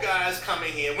old guys come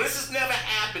in here. When this has never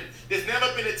happened, there's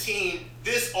never been a team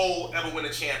this old ever win a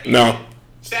championship. No.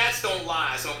 Stats don't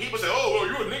lie. So people say, oh, well,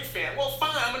 you're a Knicks fan. Well,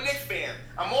 fine, I'm a Knicks fan.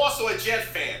 I'm also a Jet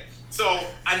fan. So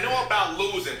I know about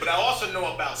losing, but I also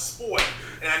know about sport.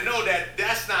 And I know that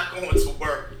that's not going to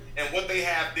work. And what they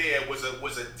have there was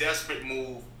a desperate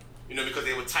move, because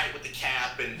they were tight with the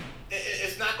cap. And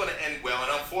it's not going to end well.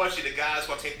 And unfortunately, the guy who's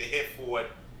going to take the hit for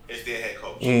it is their head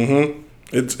coach. Mm-hmm.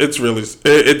 It's really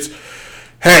hey,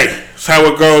 it's how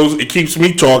it goes. It keeps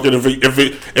me talking. If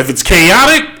it's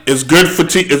chaotic, it's good for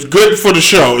it's good for the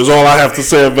show. Is all I have to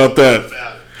say about that.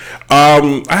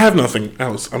 I have nothing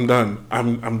else. I'm done.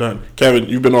 I'm done. Kevin,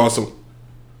 you've been awesome.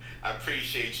 I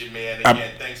appreciate you. you, man.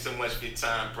 Again, thanks so much for your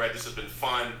time, Brett. This has been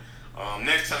fun.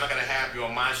 Next time I'm going to have you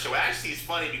on my show. Actually, it's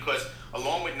funny because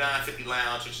along with 950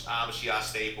 Lounge, which is obviously our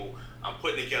staple, I'm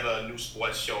putting together a new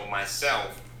sports show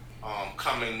myself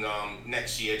coming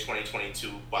next year,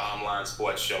 2022, Bottom Line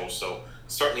Sports Show. So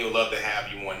certainly would love to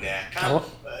have you on that. Kind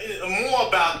of more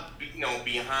about,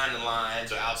 behind the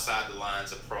lines or outside the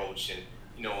lines approach and,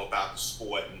 about the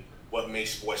sport and what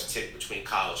makes sports tick between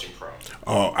college and pro.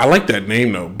 Oh, I like that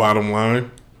name, though, Bottom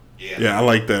Line. Yeah, I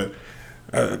like that.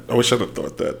 I wish I'd have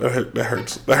thought that. That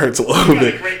hurts. That hurts a little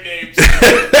bit. Great names.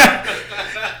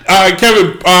 All right,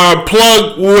 Kevin,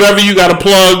 plug whatever you got to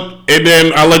plug, and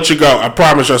then I'll let you go. I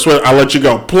promise you, I swear, I'll let you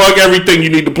go. Plug everything you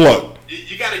need to plug.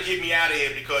 You got to get me out of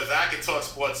here because I can talk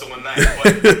sports all night.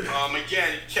 But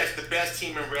again, catch the best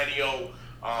team in radio,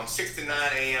 6 to 9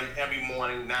 a.m. every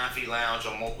morning, 950 Lounge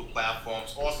on multiple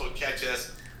platforms. Also catch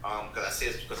us, because I say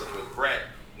this because I'm with Brett,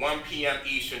 1 p.m.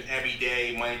 Eastern every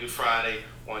day, Monday through Friday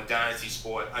on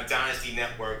Dynasty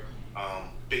Network.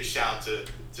 Big shout out to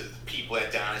the people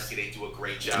at Dynasty. They do a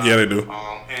great job. Yeah, they do.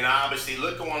 And obviously, be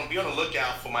on the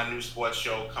lookout for my new sports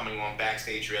show coming on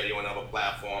Backstage Radio and other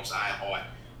platforms, iHeart,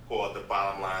 called the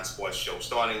Bottom Line Sports Show,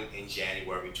 starting in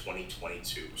January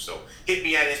 2022. So hit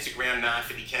me at Instagram,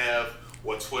 950kev,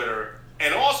 or Twitter.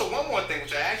 And also, one more thing,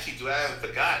 which I actually do, I haven't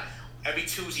forgot. Every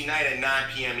Tuesday night at 9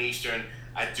 p.m. Eastern,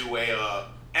 I do a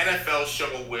NFL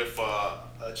show with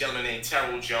a gentleman named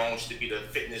Terrell Jones to be the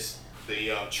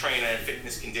trainer and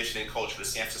fitness conditioning coach for the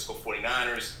San Francisco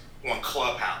 49ers on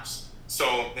Clubhouse.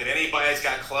 So if anybody's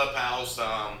got Clubhouse,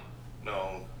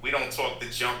 we don't talk the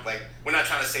junk. Like, we're not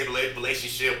trying to save a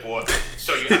relationship or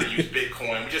show you how to use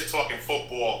Bitcoin. We're just talking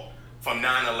football from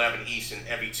 9-11 Eastern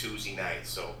every Tuesday night.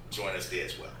 So join us there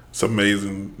as well. It's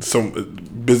amazing. So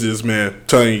busiest man. I'm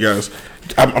telling you guys,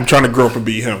 I'm trying to grow up and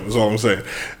be him. That's all I'm saying.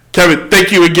 Kevin,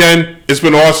 thank you again. It's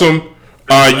been awesome.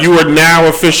 You are now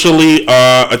officially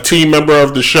a team member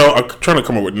of the show. I'm trying to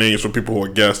come up with names for people who are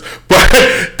guests. But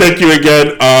thank you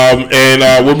again.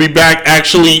 And we'll be back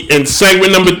actually in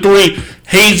segment number 3.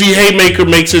 Hazy Haymaker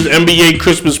makes his NBA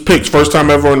Christmas picks. First time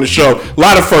ever on the show. A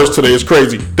lot of firsts today. It's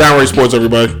crazy. Downright Sports,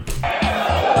 everybody.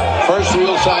 First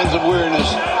real signs of weariness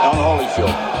on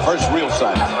Holyfield. First real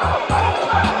signs.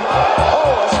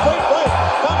 Oh, a straight right.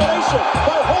 Combination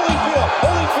by Holyfield.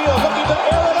 Holyfield looking to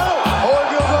air it out.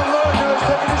 Holyfield's on Lardner is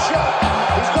taking a shot.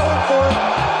 He's going for it.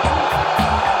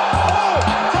 Oh,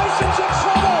 Tyson's in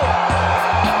trouble.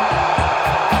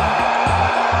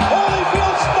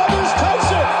 Holyfield smothers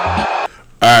Tyson.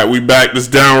 All right, we back. This is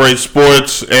Downright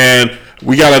Sports, and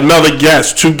we got another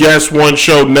guest. 2 guests, 1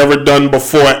 show, never done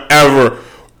before, ever.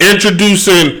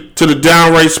 Introducing to the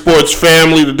Downright Sports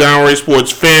family, the Downright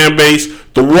Sports fan base,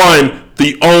 the one,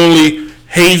 the only,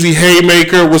 Hazy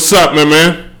Haymaker. What's up,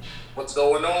 man? What's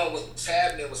going on? What's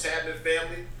happening? What's happening,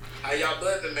 family? How y'all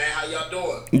living, man? How y'all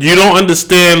doing? You don't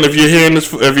understand if you're hearing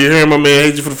my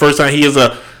man Hazy for the first time. He is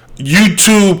a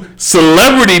YouTube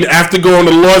celebrity after going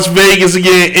to Las Vegas and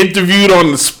getting interviewed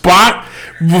on the spot.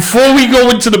 Before we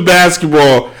go into the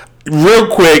basketball, real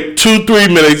quick, 2-3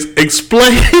 minutes,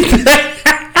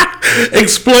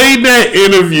 explain that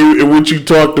interview and what you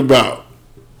talked about.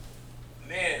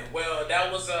 Man, well,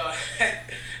 that was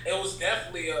it was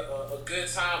definitely a good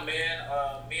time, man.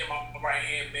 Me and my right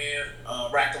hand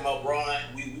man, Rack 'em Up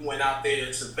Ron, we went out there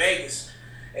to Vegas,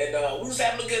 and we was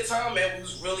having a good time, man. We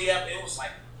was really it was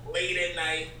like late at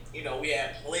night. We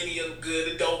had plenty of good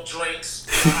adult drinks.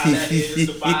 You know how that is,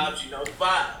 the vibes, the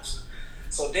vibes.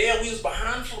 So then we was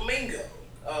behind Flamingo,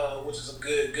 which is a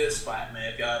good spot,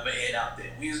 man, if y'all ever head out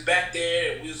there. We was back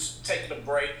there, and we was taking a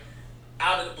break.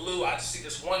 Out of the blue, I just see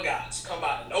this one guy just come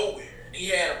out of nowhere. And he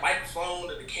had a microphone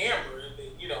and a camera,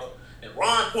 and and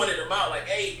Ron pointed him out like,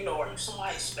 hey, are you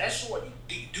somebody special? Or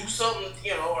do you do something,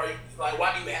 or like,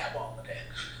 why do you have all of that?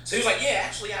 So he was like, yeah,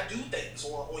 actually I do things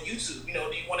on YouTube. Do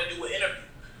you want to do an interview?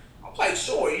 I'm like,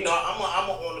 sure. I'm a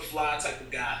on the fly type of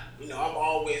guy. I'm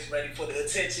always ready for the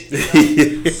attention.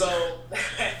 So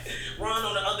Ron,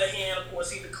 on the other hand, of course,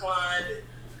 he declined.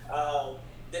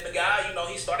 Then the guy,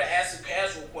 he started asking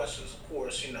casual questions, of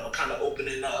course, kind of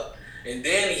opening up. And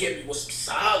then he hit me with some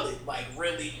solid, like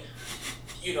really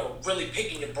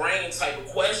picking your brain type of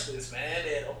questions, man.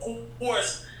 And of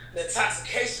course, the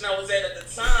intoxication I was at the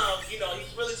time, he's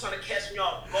really trying to catch me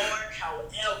off guard.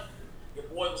 However, your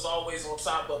boy was always on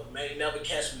top of it, man. He never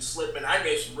catch me slipping. I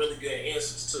gave some really good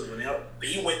answers too, and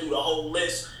he went through the whole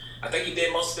list. I think he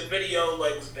did most of the video,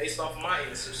 was based off of my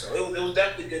answers. So it was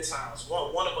definitely good times.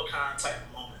 One of a kind type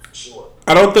of moment for sure.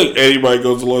 I don't think anybody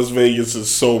goes to Las Vegas is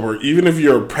sober, even if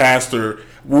you're a pastor.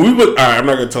 I'm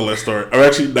not gonna tell that story. I'm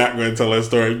actually not gonna tell that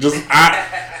story.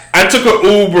 I took an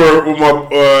Uber with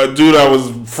my dude I was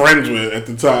friends with at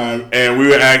the time, and we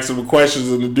were asking him questions,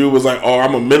 and the dude was like, "Oh,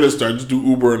 I'm a minister. I just do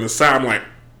Uber in the side." I'm like,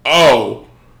 "Oh,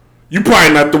 you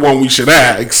probably not the one we should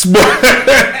ask." But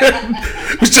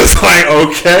it's just like,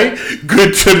 okay,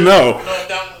 good to know. No,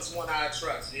 that was one I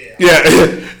trust. Yeah. Yeah,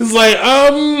 it's like,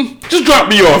 just drop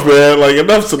me off, man. Like,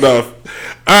 enough's enough.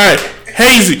 All right,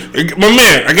 Hazy, my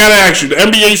man, I gotta ask you. The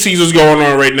NBA season's going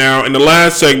on right now. In the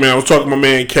last segment, I was talking to my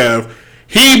man Kev.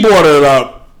 He brought it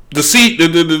up. The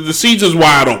season's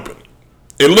wide open.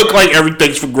 It looked like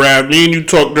everything's for grabs. Me and you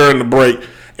talked during the break,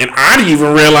 and I didn't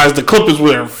even realize the Clippers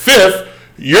were in fifth.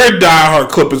 You're a diehard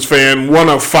Clippers fan, one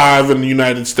of 5 in the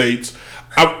United States.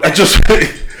 I just,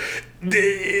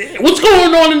 what's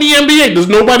going on in the NBA? Does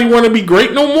nobody want to be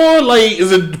great no more? Like,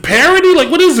 is it parody? Like,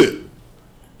 what is it?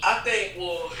 I think,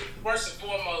 well, first and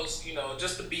foremost,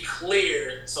 just to be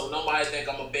clear, so nobody think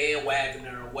I'm a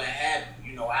bandwagoner or what have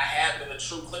you. I have been a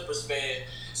true Clippers fan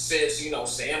since,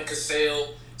 Sam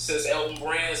Cassell, since Elton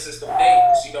Brand, since the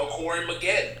days, Corey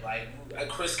Maggette, like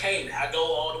Chris Kaman. I go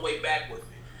all the way back with it.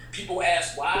 People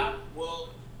ask why. Well,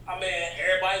 I mean,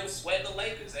 everybody was sweating the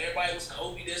Lakers. Everybody was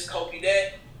Kobe this, Kobe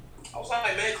that. I was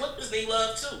like, man, Clippers need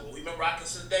love too. We've been rocking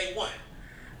since day one.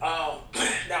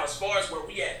 Now, as far as where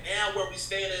we at now, where we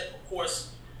stand at, of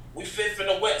course, we 5th in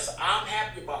the West. I'm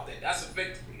happy about that. That's a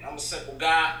victory. I'm a simple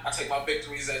guy. I take my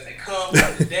victories as they come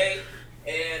every day.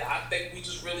 And I think we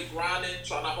just really grinding,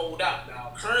 trying to hold out.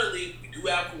 Now, currently, we do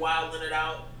have Kawhi Leonard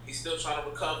out. He's still trying to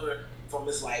recover from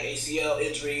his ACL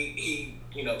injury. He,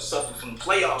 suffered from the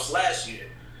playoffs last year.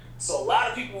 So a lot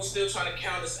of people are still trying to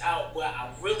count us out, but I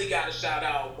really got to shout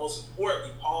out, most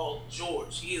importantly, Paul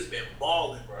George. He has been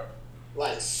balling, bro.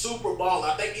 Super balling.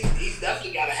 I think he's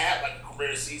definitely got to have a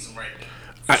career season right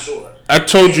now. For sure. I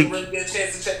told you. I didn't really get a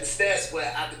chance to check the stats, but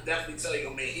I can definitely tell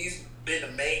you, he's been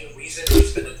the main reason.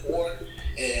 He's been the core.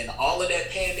 And all of that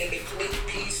pandemic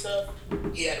P stuff,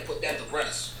 he had to put that to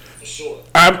rest. For sure.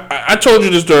 I told you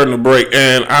this during the break,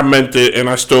 and I meant it, and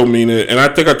I still mean it. And I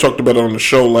think I talked about it on the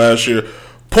show last year.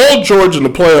 Paul George in the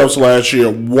playoffs last year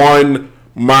won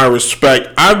my respect.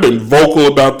 I've been vocal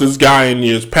about this guy in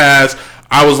years past.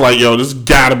 I was like, yo, this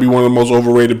got to be one of the most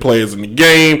overrated players in the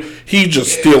game. He's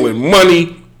just stealing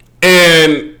money.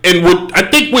 And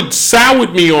what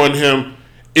soured me on him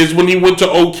is when he went to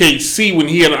OKC, when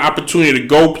he had an opportunity to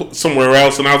go somewhere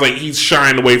else, and I was like, he's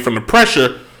shying away from the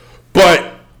pressure.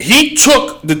 But he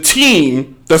took the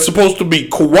team that's supposed to be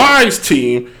Kawhi's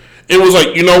team and was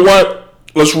like, you know what?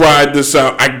 Let's ride this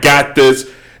out. I got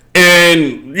this.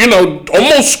 And,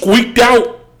 almost squeaked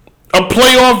out a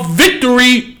playoff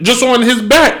victory just on his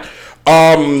back.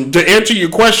 To answer your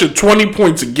question, 20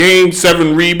 points a game,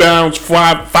 7 rebounds,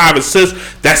 5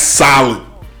 assists. That's solid.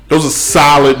 Those are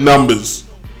solid numbers.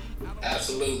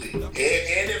 Absolutely. And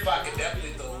if I could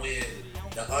definitely throw in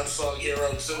the unsung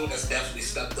hero too, that's definitely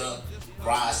stepped up,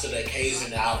 rise to the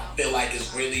occasion. I feel like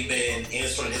it's really been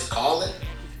answering his calling.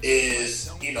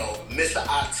 Is, Mr.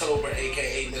 October,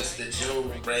 aka Mr.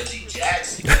 June Reggie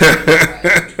Jackson.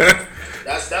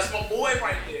 That's my boy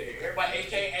right there. Everybody,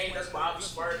 aka that's Bobby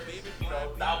Spurgeon,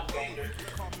 doppelganger.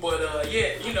 But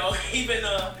he been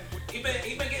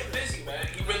getting busy, man.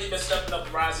 He really been stepping up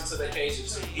and rising to the occasion.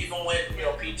 So even when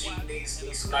PG needs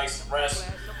some nice rest,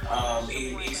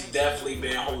 he's definitely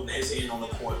been holding his end on the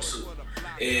court too.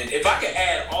 And if I could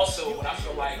add also, what I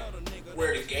feel like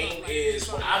where the game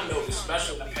is, what I've noticed,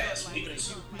 especially in the past week or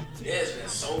two, there's been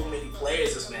so many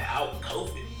players that's been out with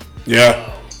COVID.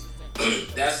 Yeah.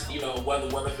 That's,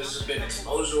 whether if it's just been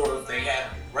exposure or if they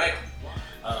have it directly.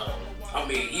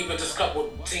 Even just a couple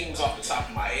of teams off the top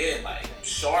of my head, like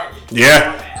Charlotte.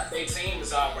 Yeah. Half their team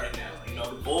is out right now.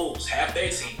 The Bulls, half their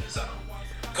team is out.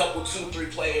 A couple,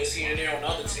 2-3 players here and there on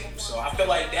other teams. So I feel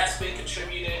like that's been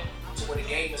contributing to where the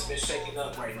game has been shaking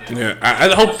up right now. Yeah,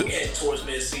 I hope towards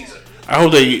mid-season. I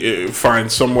hope they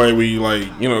find some way we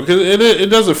because it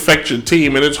does affect your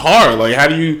team and it's hard. Like, how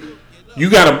do you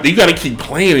gotta keep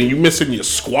playing and you missing your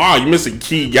squad, you missing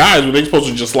key guys when they supposed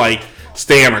to just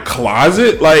stay in a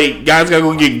closet. Like, guys gotta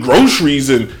go get groceries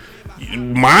and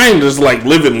mine is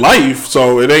living life.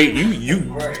 So it ain't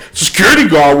you security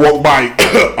guard walk by.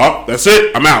 Oh, that's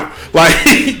it. I'm out.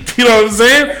 You know what I'm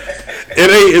saying?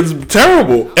 It's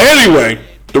terrible. Anyway,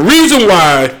 the reason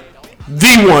why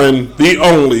the one, the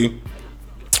only.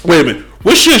 Wait a minute.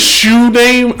 What's your shoe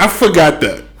name? I forgot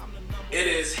that. It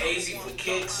is Hazy for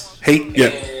Kicks. Yeah.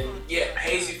 And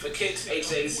Hazy for Kicks.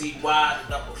 HAZY,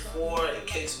 number 4, and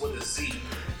Kicks with a Z.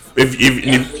 If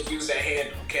use that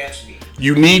handle, catch me.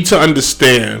 You need to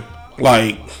understand.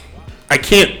 I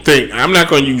can't think. I'm not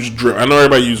going to use drip. I know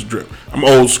everybody uses drip. I'm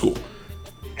old school.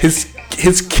 His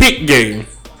kick game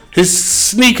His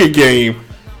sneaker game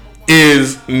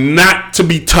is not to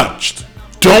be touched.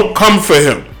 Don't come for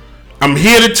him. I'm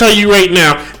here to tell you right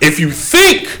now, if you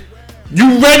think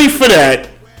you ready for that,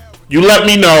 you let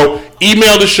me know.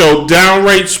 Email the show,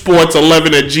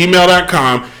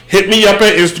 downratesports11@gmail.com. Hit me up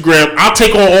at Instagram. I'll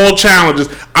take on all challenges.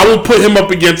 I will put him up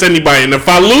against anybody. And if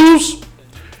I lose,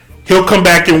 he'll come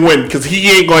back and win because he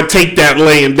ain't going to take that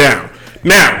laying down.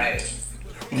 Now,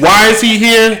 why is he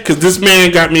here? Because this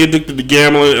man got me addicted to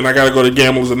gambling, and I got to go to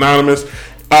Gamblers Anonymous.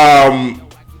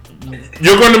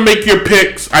 You're going to make your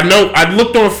picks. I know I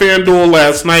looked on FanDuel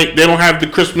last night. They don't have the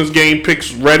Christmas game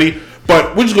picks ready,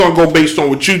 but we're just going to go based on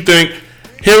what you think.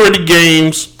 Here are the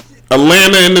games.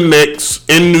 Atlanta and the Knicks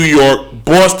in New York.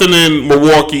 Boston and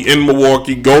Milwaukee in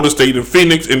Milwaukee. Golden State and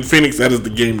Phoenix. In Phoenix, that is the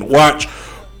game to watch.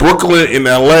 Brooklyn in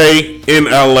LA,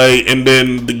 and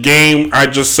then the game I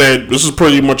just said, this is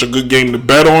pretty much a good game to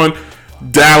bet on,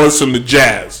 Dallas and the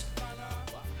Jazz.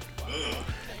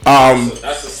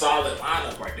 That's a solid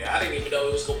lineup right there. I didn't even know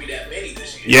it was going to be that many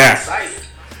this year. Yeah. Exciting.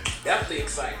 Definitely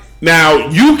exciting. Now,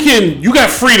 you got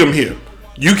freedom here.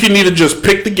 You can either just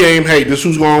pick the game, hey, this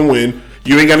who's going to win.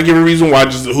 You ain't got to give a reason why,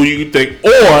 just who you think.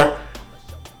 Or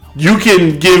you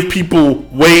can give people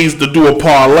ways to do a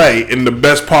parlay, and the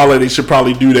best parlay they should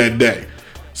probably do that day.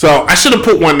 So I should have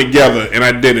put one together, and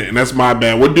I didn't, and that's my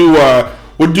bad. We'll do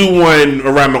one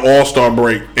around the All-Star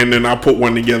break, and then I'll put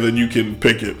one together, and you can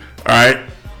pick it. All right?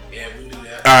 Yeah, we'll do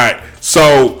that. All right.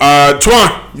 So,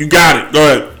 Twan, you got it. Go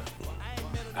ahead.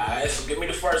 All right, so give me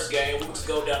the first game. We'll just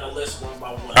go down the list one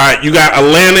by one. All right, you got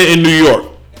Atlanta in New York.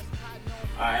 All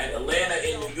right, Atlanta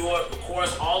in New York. Of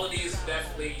course, all of these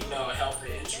definitely, health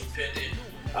and injury pending.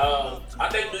 I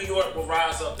think New York will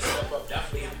rise up and step up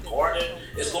definitely in the Garden.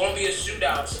 It's going to be a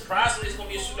shootout. Surprisingly, it's going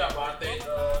to be a shootout, but I think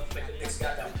the Knicks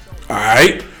got that one. All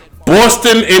right.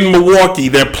 Boston in Milwaukee.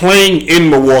 They're playing in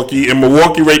Milwaukee. And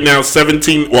Milwaukee right now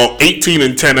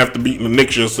 18-10 after beating the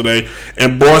Knicks yesterday.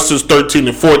 And Boston's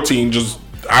 13-14. Just,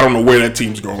 I don't know where that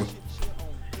team's going.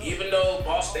 Even though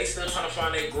Boston, they still trying to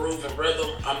find their groove and rhythm.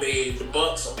 I mean, the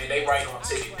Bucks, they right on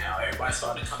ticket now. Everybody's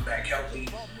starting to come back healthy.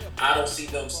 I don't see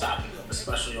them stopping them,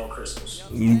 especially on Christmas.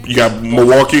 You got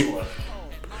Milwaukee.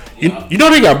 You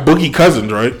know they got Boogie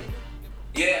Cousins, right?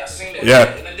 Yeah, I seen that.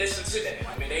 Yeah. In addition to that,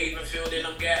 they even filled in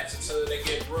them gaps until they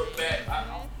get Brook back. I'm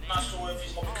not sure if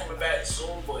he's going to be coming back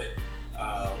soon, but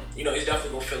he's definitely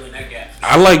going to fill in that gap.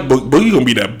 I like Boogie. Going to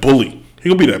be that bully.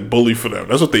 He's going to be that bully for them.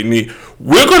 That's what they need.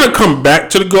 We're going to come back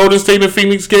to the Golden State and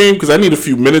Phoenix game because I need a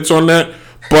few minutes on that.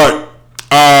 But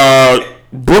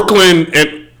Brooklyn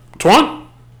and Twan?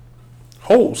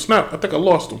 Oh, snap. I think I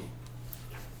lost him.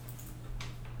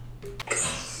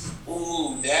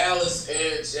 Ooh, Dallas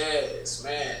and Jazz.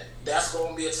 Man, that's going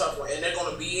to be a tough one. And they're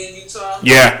going to be in Utah?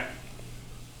 Yeah.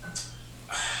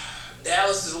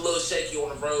 Dallas is a little shaky on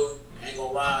the road. Ain't going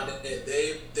to lie.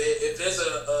 They if there's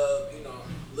a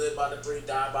live by the three,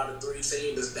 die by the three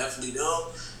team, it's definitely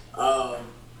them.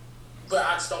 But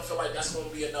I just don't feel like that's going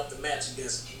to be enough to match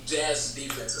against Jazz's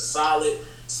defense. It's solid.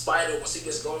 Spider, once he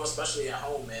gets going, especially at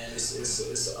home, man, it's an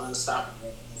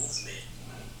unstoppable movement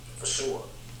for sure.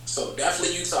 So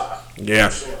definitely Utah. Yeah,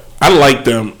 sure. I like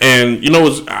them, and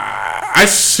I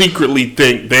secretly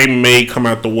think they may come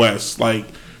out the West, like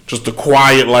just a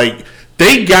quiet, like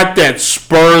they got that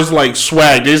Spurs like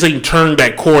swag. They just ain't turned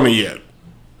that corner yet.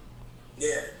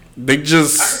 Yeah, they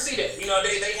just. I can see that.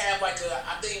 They have like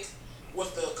I think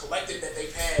with the collective that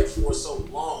they've had for so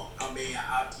long.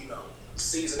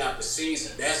 Season after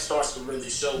season, that starts to really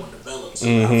show and develop. So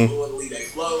how fluently they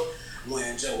flow.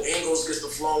 When Joe Ingles gets to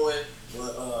flowing,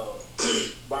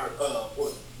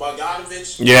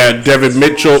 Bogdanovich. Yeah, Devin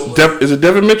Mitchell. Is it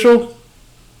Devin Mitchell?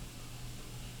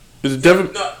 Is it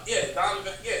Devin? No, yeah,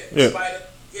 Donovan. Yeah. Spider,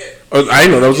 yeah. I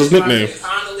didn't know that was his nickname. When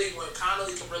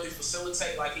Connolly can really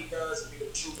facilitate like he does and be a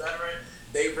true veteran,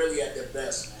 they really at their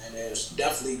best, man. There's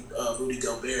definitely Rudy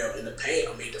Gobert in the paint.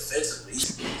 Defensively,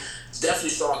 he's definitely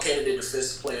strong candidate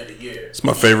defensive player of the year. It's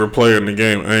my favorite player in the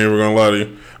game. I ain't even gonna lie to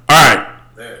you. All right,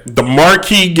 the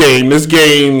marquee game. This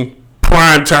game,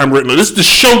 prime time written. This is the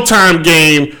Showtime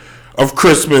game of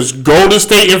Christmas. Golden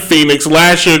State and Phoenix.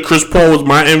 Last year, Chris Paul was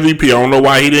my MVP. I don't know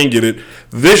why he didn't get it.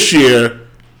 This year,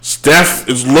 Steph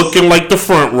is looking like the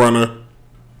front runner.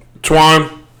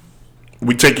 Twan,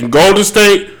 we taking Golden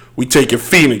State. We taking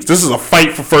Phoenix. This is a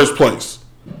fight for first place.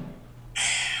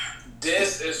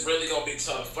 This is really going to be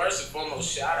tough. First and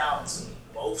foremost, shout out to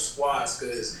both squads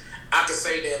because I can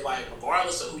say that, like,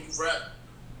 regardless of who you rep,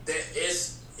 that it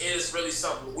is really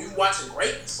something. We watching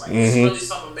greatness. Like, it's really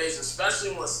something amazing,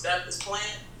 especially when Steph is playing.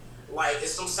 like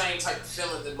it's some same type of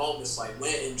feelings and moments like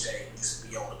when MJ used to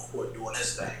be on the court doing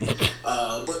his thing.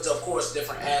 But of course,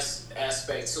 different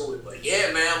aspect to it. But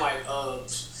yeah, man, like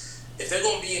if they're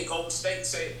gonna be in Golden State,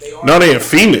 say they are. No, they in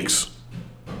Phoenix.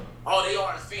 Oh, they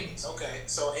are in Phoenix. Okay,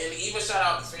 so and even shout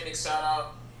out to Phoenix, shout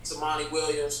out to Monty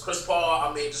Williams, Chris Paul.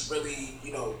 I mean, just really,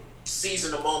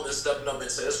 seizing the moment, stepping up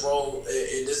into his role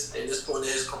in this point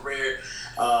in his career.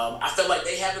 I feel like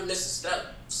they haven't missed a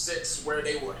step since where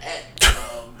they were at.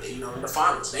 In the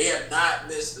finals, they have not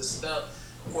missed a step.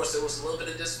 Of course, there was a little bit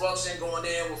of dysfunction going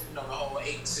in with the whole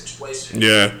Ayton situation.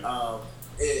 Yeah.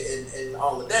 And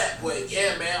all of that, but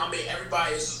yeah, man. I mean,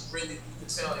 everybody is just really. You can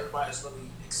tell everybody's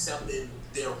really accepting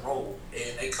their role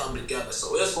and they come together.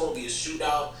 So it's gonna be a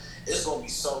shootout. It's gonna be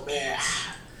so, man.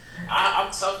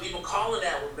 I'm tough even calling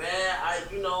that one, man. I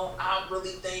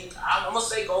really think I'm gonna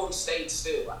say Golden State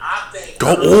still. I think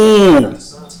I got the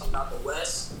Suns coming out the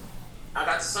West. I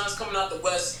got the Suns coming out the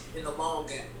West in the long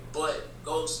game, but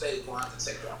Golden State gonna have to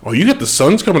take that. Oh, you got the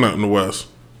Suns coming out in the West.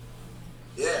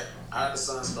 Yeah, I got the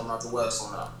Suns coming out the West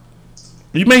on that.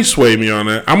 You may sway me on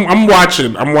that. I'm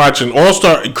watching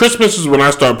All-Star. Christmas is when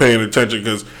I start paying attention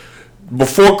because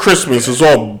before Christmas, it's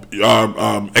all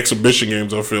exhibition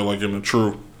games. I feel like in the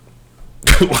true.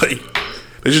 Like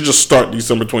they should just start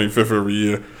December 25th every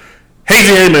year.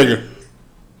 Hazy Haymaker,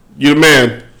 you the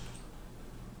man.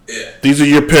 Yeah. These are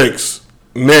your picks: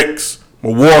 Knicks,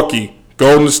 Milwaukee,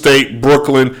 Golden State,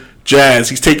 Brooklyn, Jazz.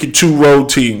 He's taking 2 road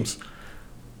teams.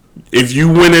 If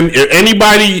you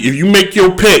if you make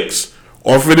your picks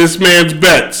off of this man's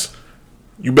bets,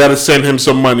 you better send him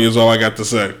some money. Is all I got to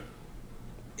say.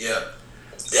 Yeah,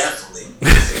 definitely.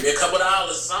 Give me a couple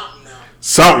 $, something now.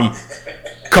 Something.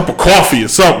 Cup of coffee or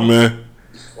something, man.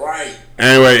 Right.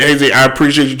 Anyway, Hazy, I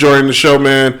appreciate you joining the show,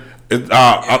 man.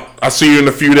 I'll see you in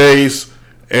a few days,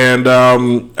 and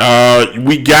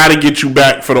we got to get you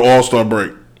back for the All-Star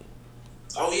break.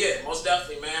 Oh yeah, most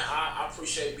definitely, man. I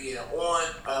appreciate being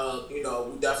on. We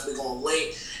definitely gonna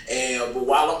link. But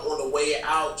while I'm on the way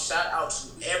out, shout out to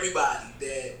everybody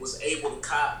that was able to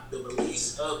cop the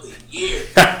release of the year.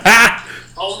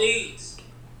 Homies.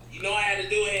 I had to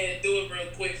do it real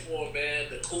quick for them, man.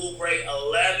 The Cool Break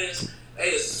 11s. They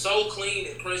is so clean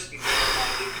and crispy, man.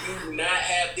 Like, if you do not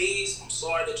have these, I'm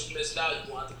sorry that you missed out.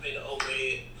 You want to pay the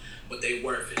overhead, but they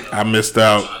worth it. I missed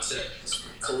out.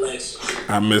 Collection.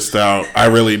 I missed out. I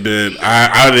really did.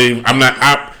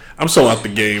 I'm so out the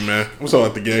game, man. I'm so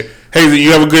out the game. Hazy,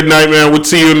 you have a good night, man. We'll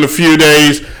see you in a few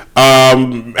days.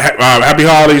 Happy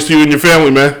holidays to you and your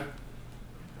family, man.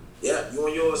 Yeah, you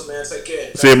and yours, man. Take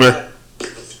care. See you, man.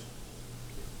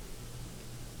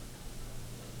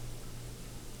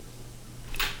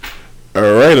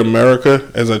 All right,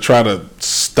 America, as I try to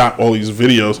stop all these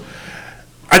videos,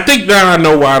 I think now I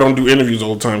know why I don't do interviews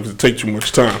all the time because it takes too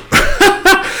much time.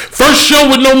 First show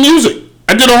with no music.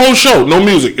 I did a whole show, no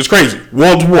music. It's crazy.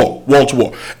 Wall to wall, wall to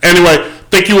wall. Anyway,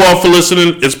 thank you all for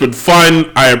listening. It's been fun.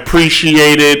 I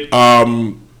appreciate it.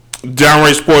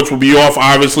 Downright Sports will be off,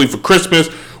 obviously, for Christmas.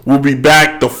 We'll be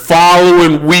back the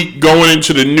following week going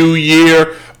into the new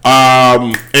year.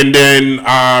 And then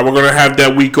we're going to have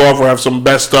that week off. We'll have some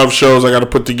best of shows I got to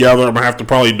put together. I'm going to have to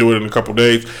probably do it in a couple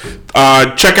days.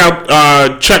 Check out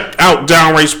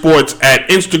Downright Sports at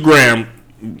Instagram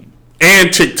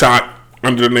and TikTok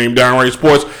under the name Downright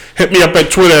Sports. Hit me up at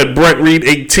Twitter at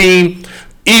BrentReed18.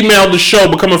 Email the show,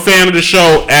 become a fan of the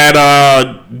show at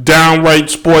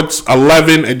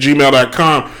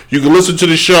downrightsports11@gmail.com. You can listen to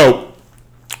the show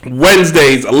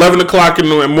Wednesdays, 11 o'clock in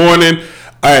the morning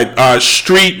at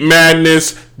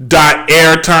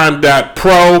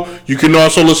streetmadness.airtime.pro. You can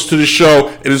also listen to the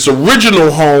show in its original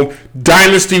home,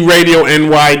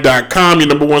 dynastyradiony.com, your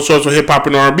number one source for hip-hop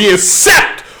and R&B,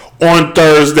 except on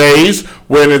Thursdays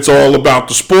when it's all about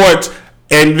the sports.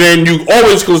 And then you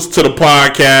always can listen to the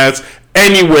podcast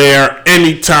anywhere,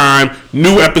 anytime.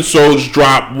 New episodes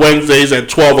drop Wednesdays at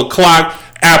 12 o'clock.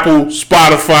 Apple,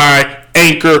 Spotify,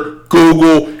 Anchor,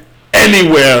 Google,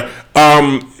 anywhere.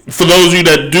 For those of you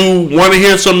that do want to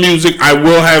hear some music, I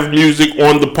will have music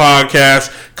on the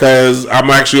podcast because I'm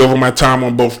actually over my time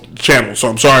on both channels. So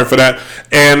I'm sorry for that.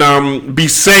 And be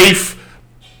safe.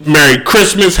 Merry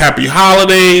Christmas. Happy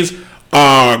holidays.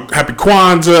 Happy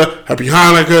Kwanzaa. Happy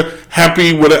Hanukkah.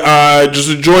 Happy with just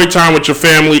enjoy time with your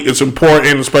family. It's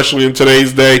important, especially in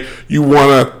today's day. You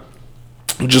want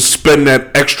to just spend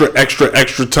that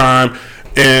extra time.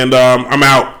 And I'm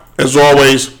out. As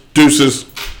always, deuces.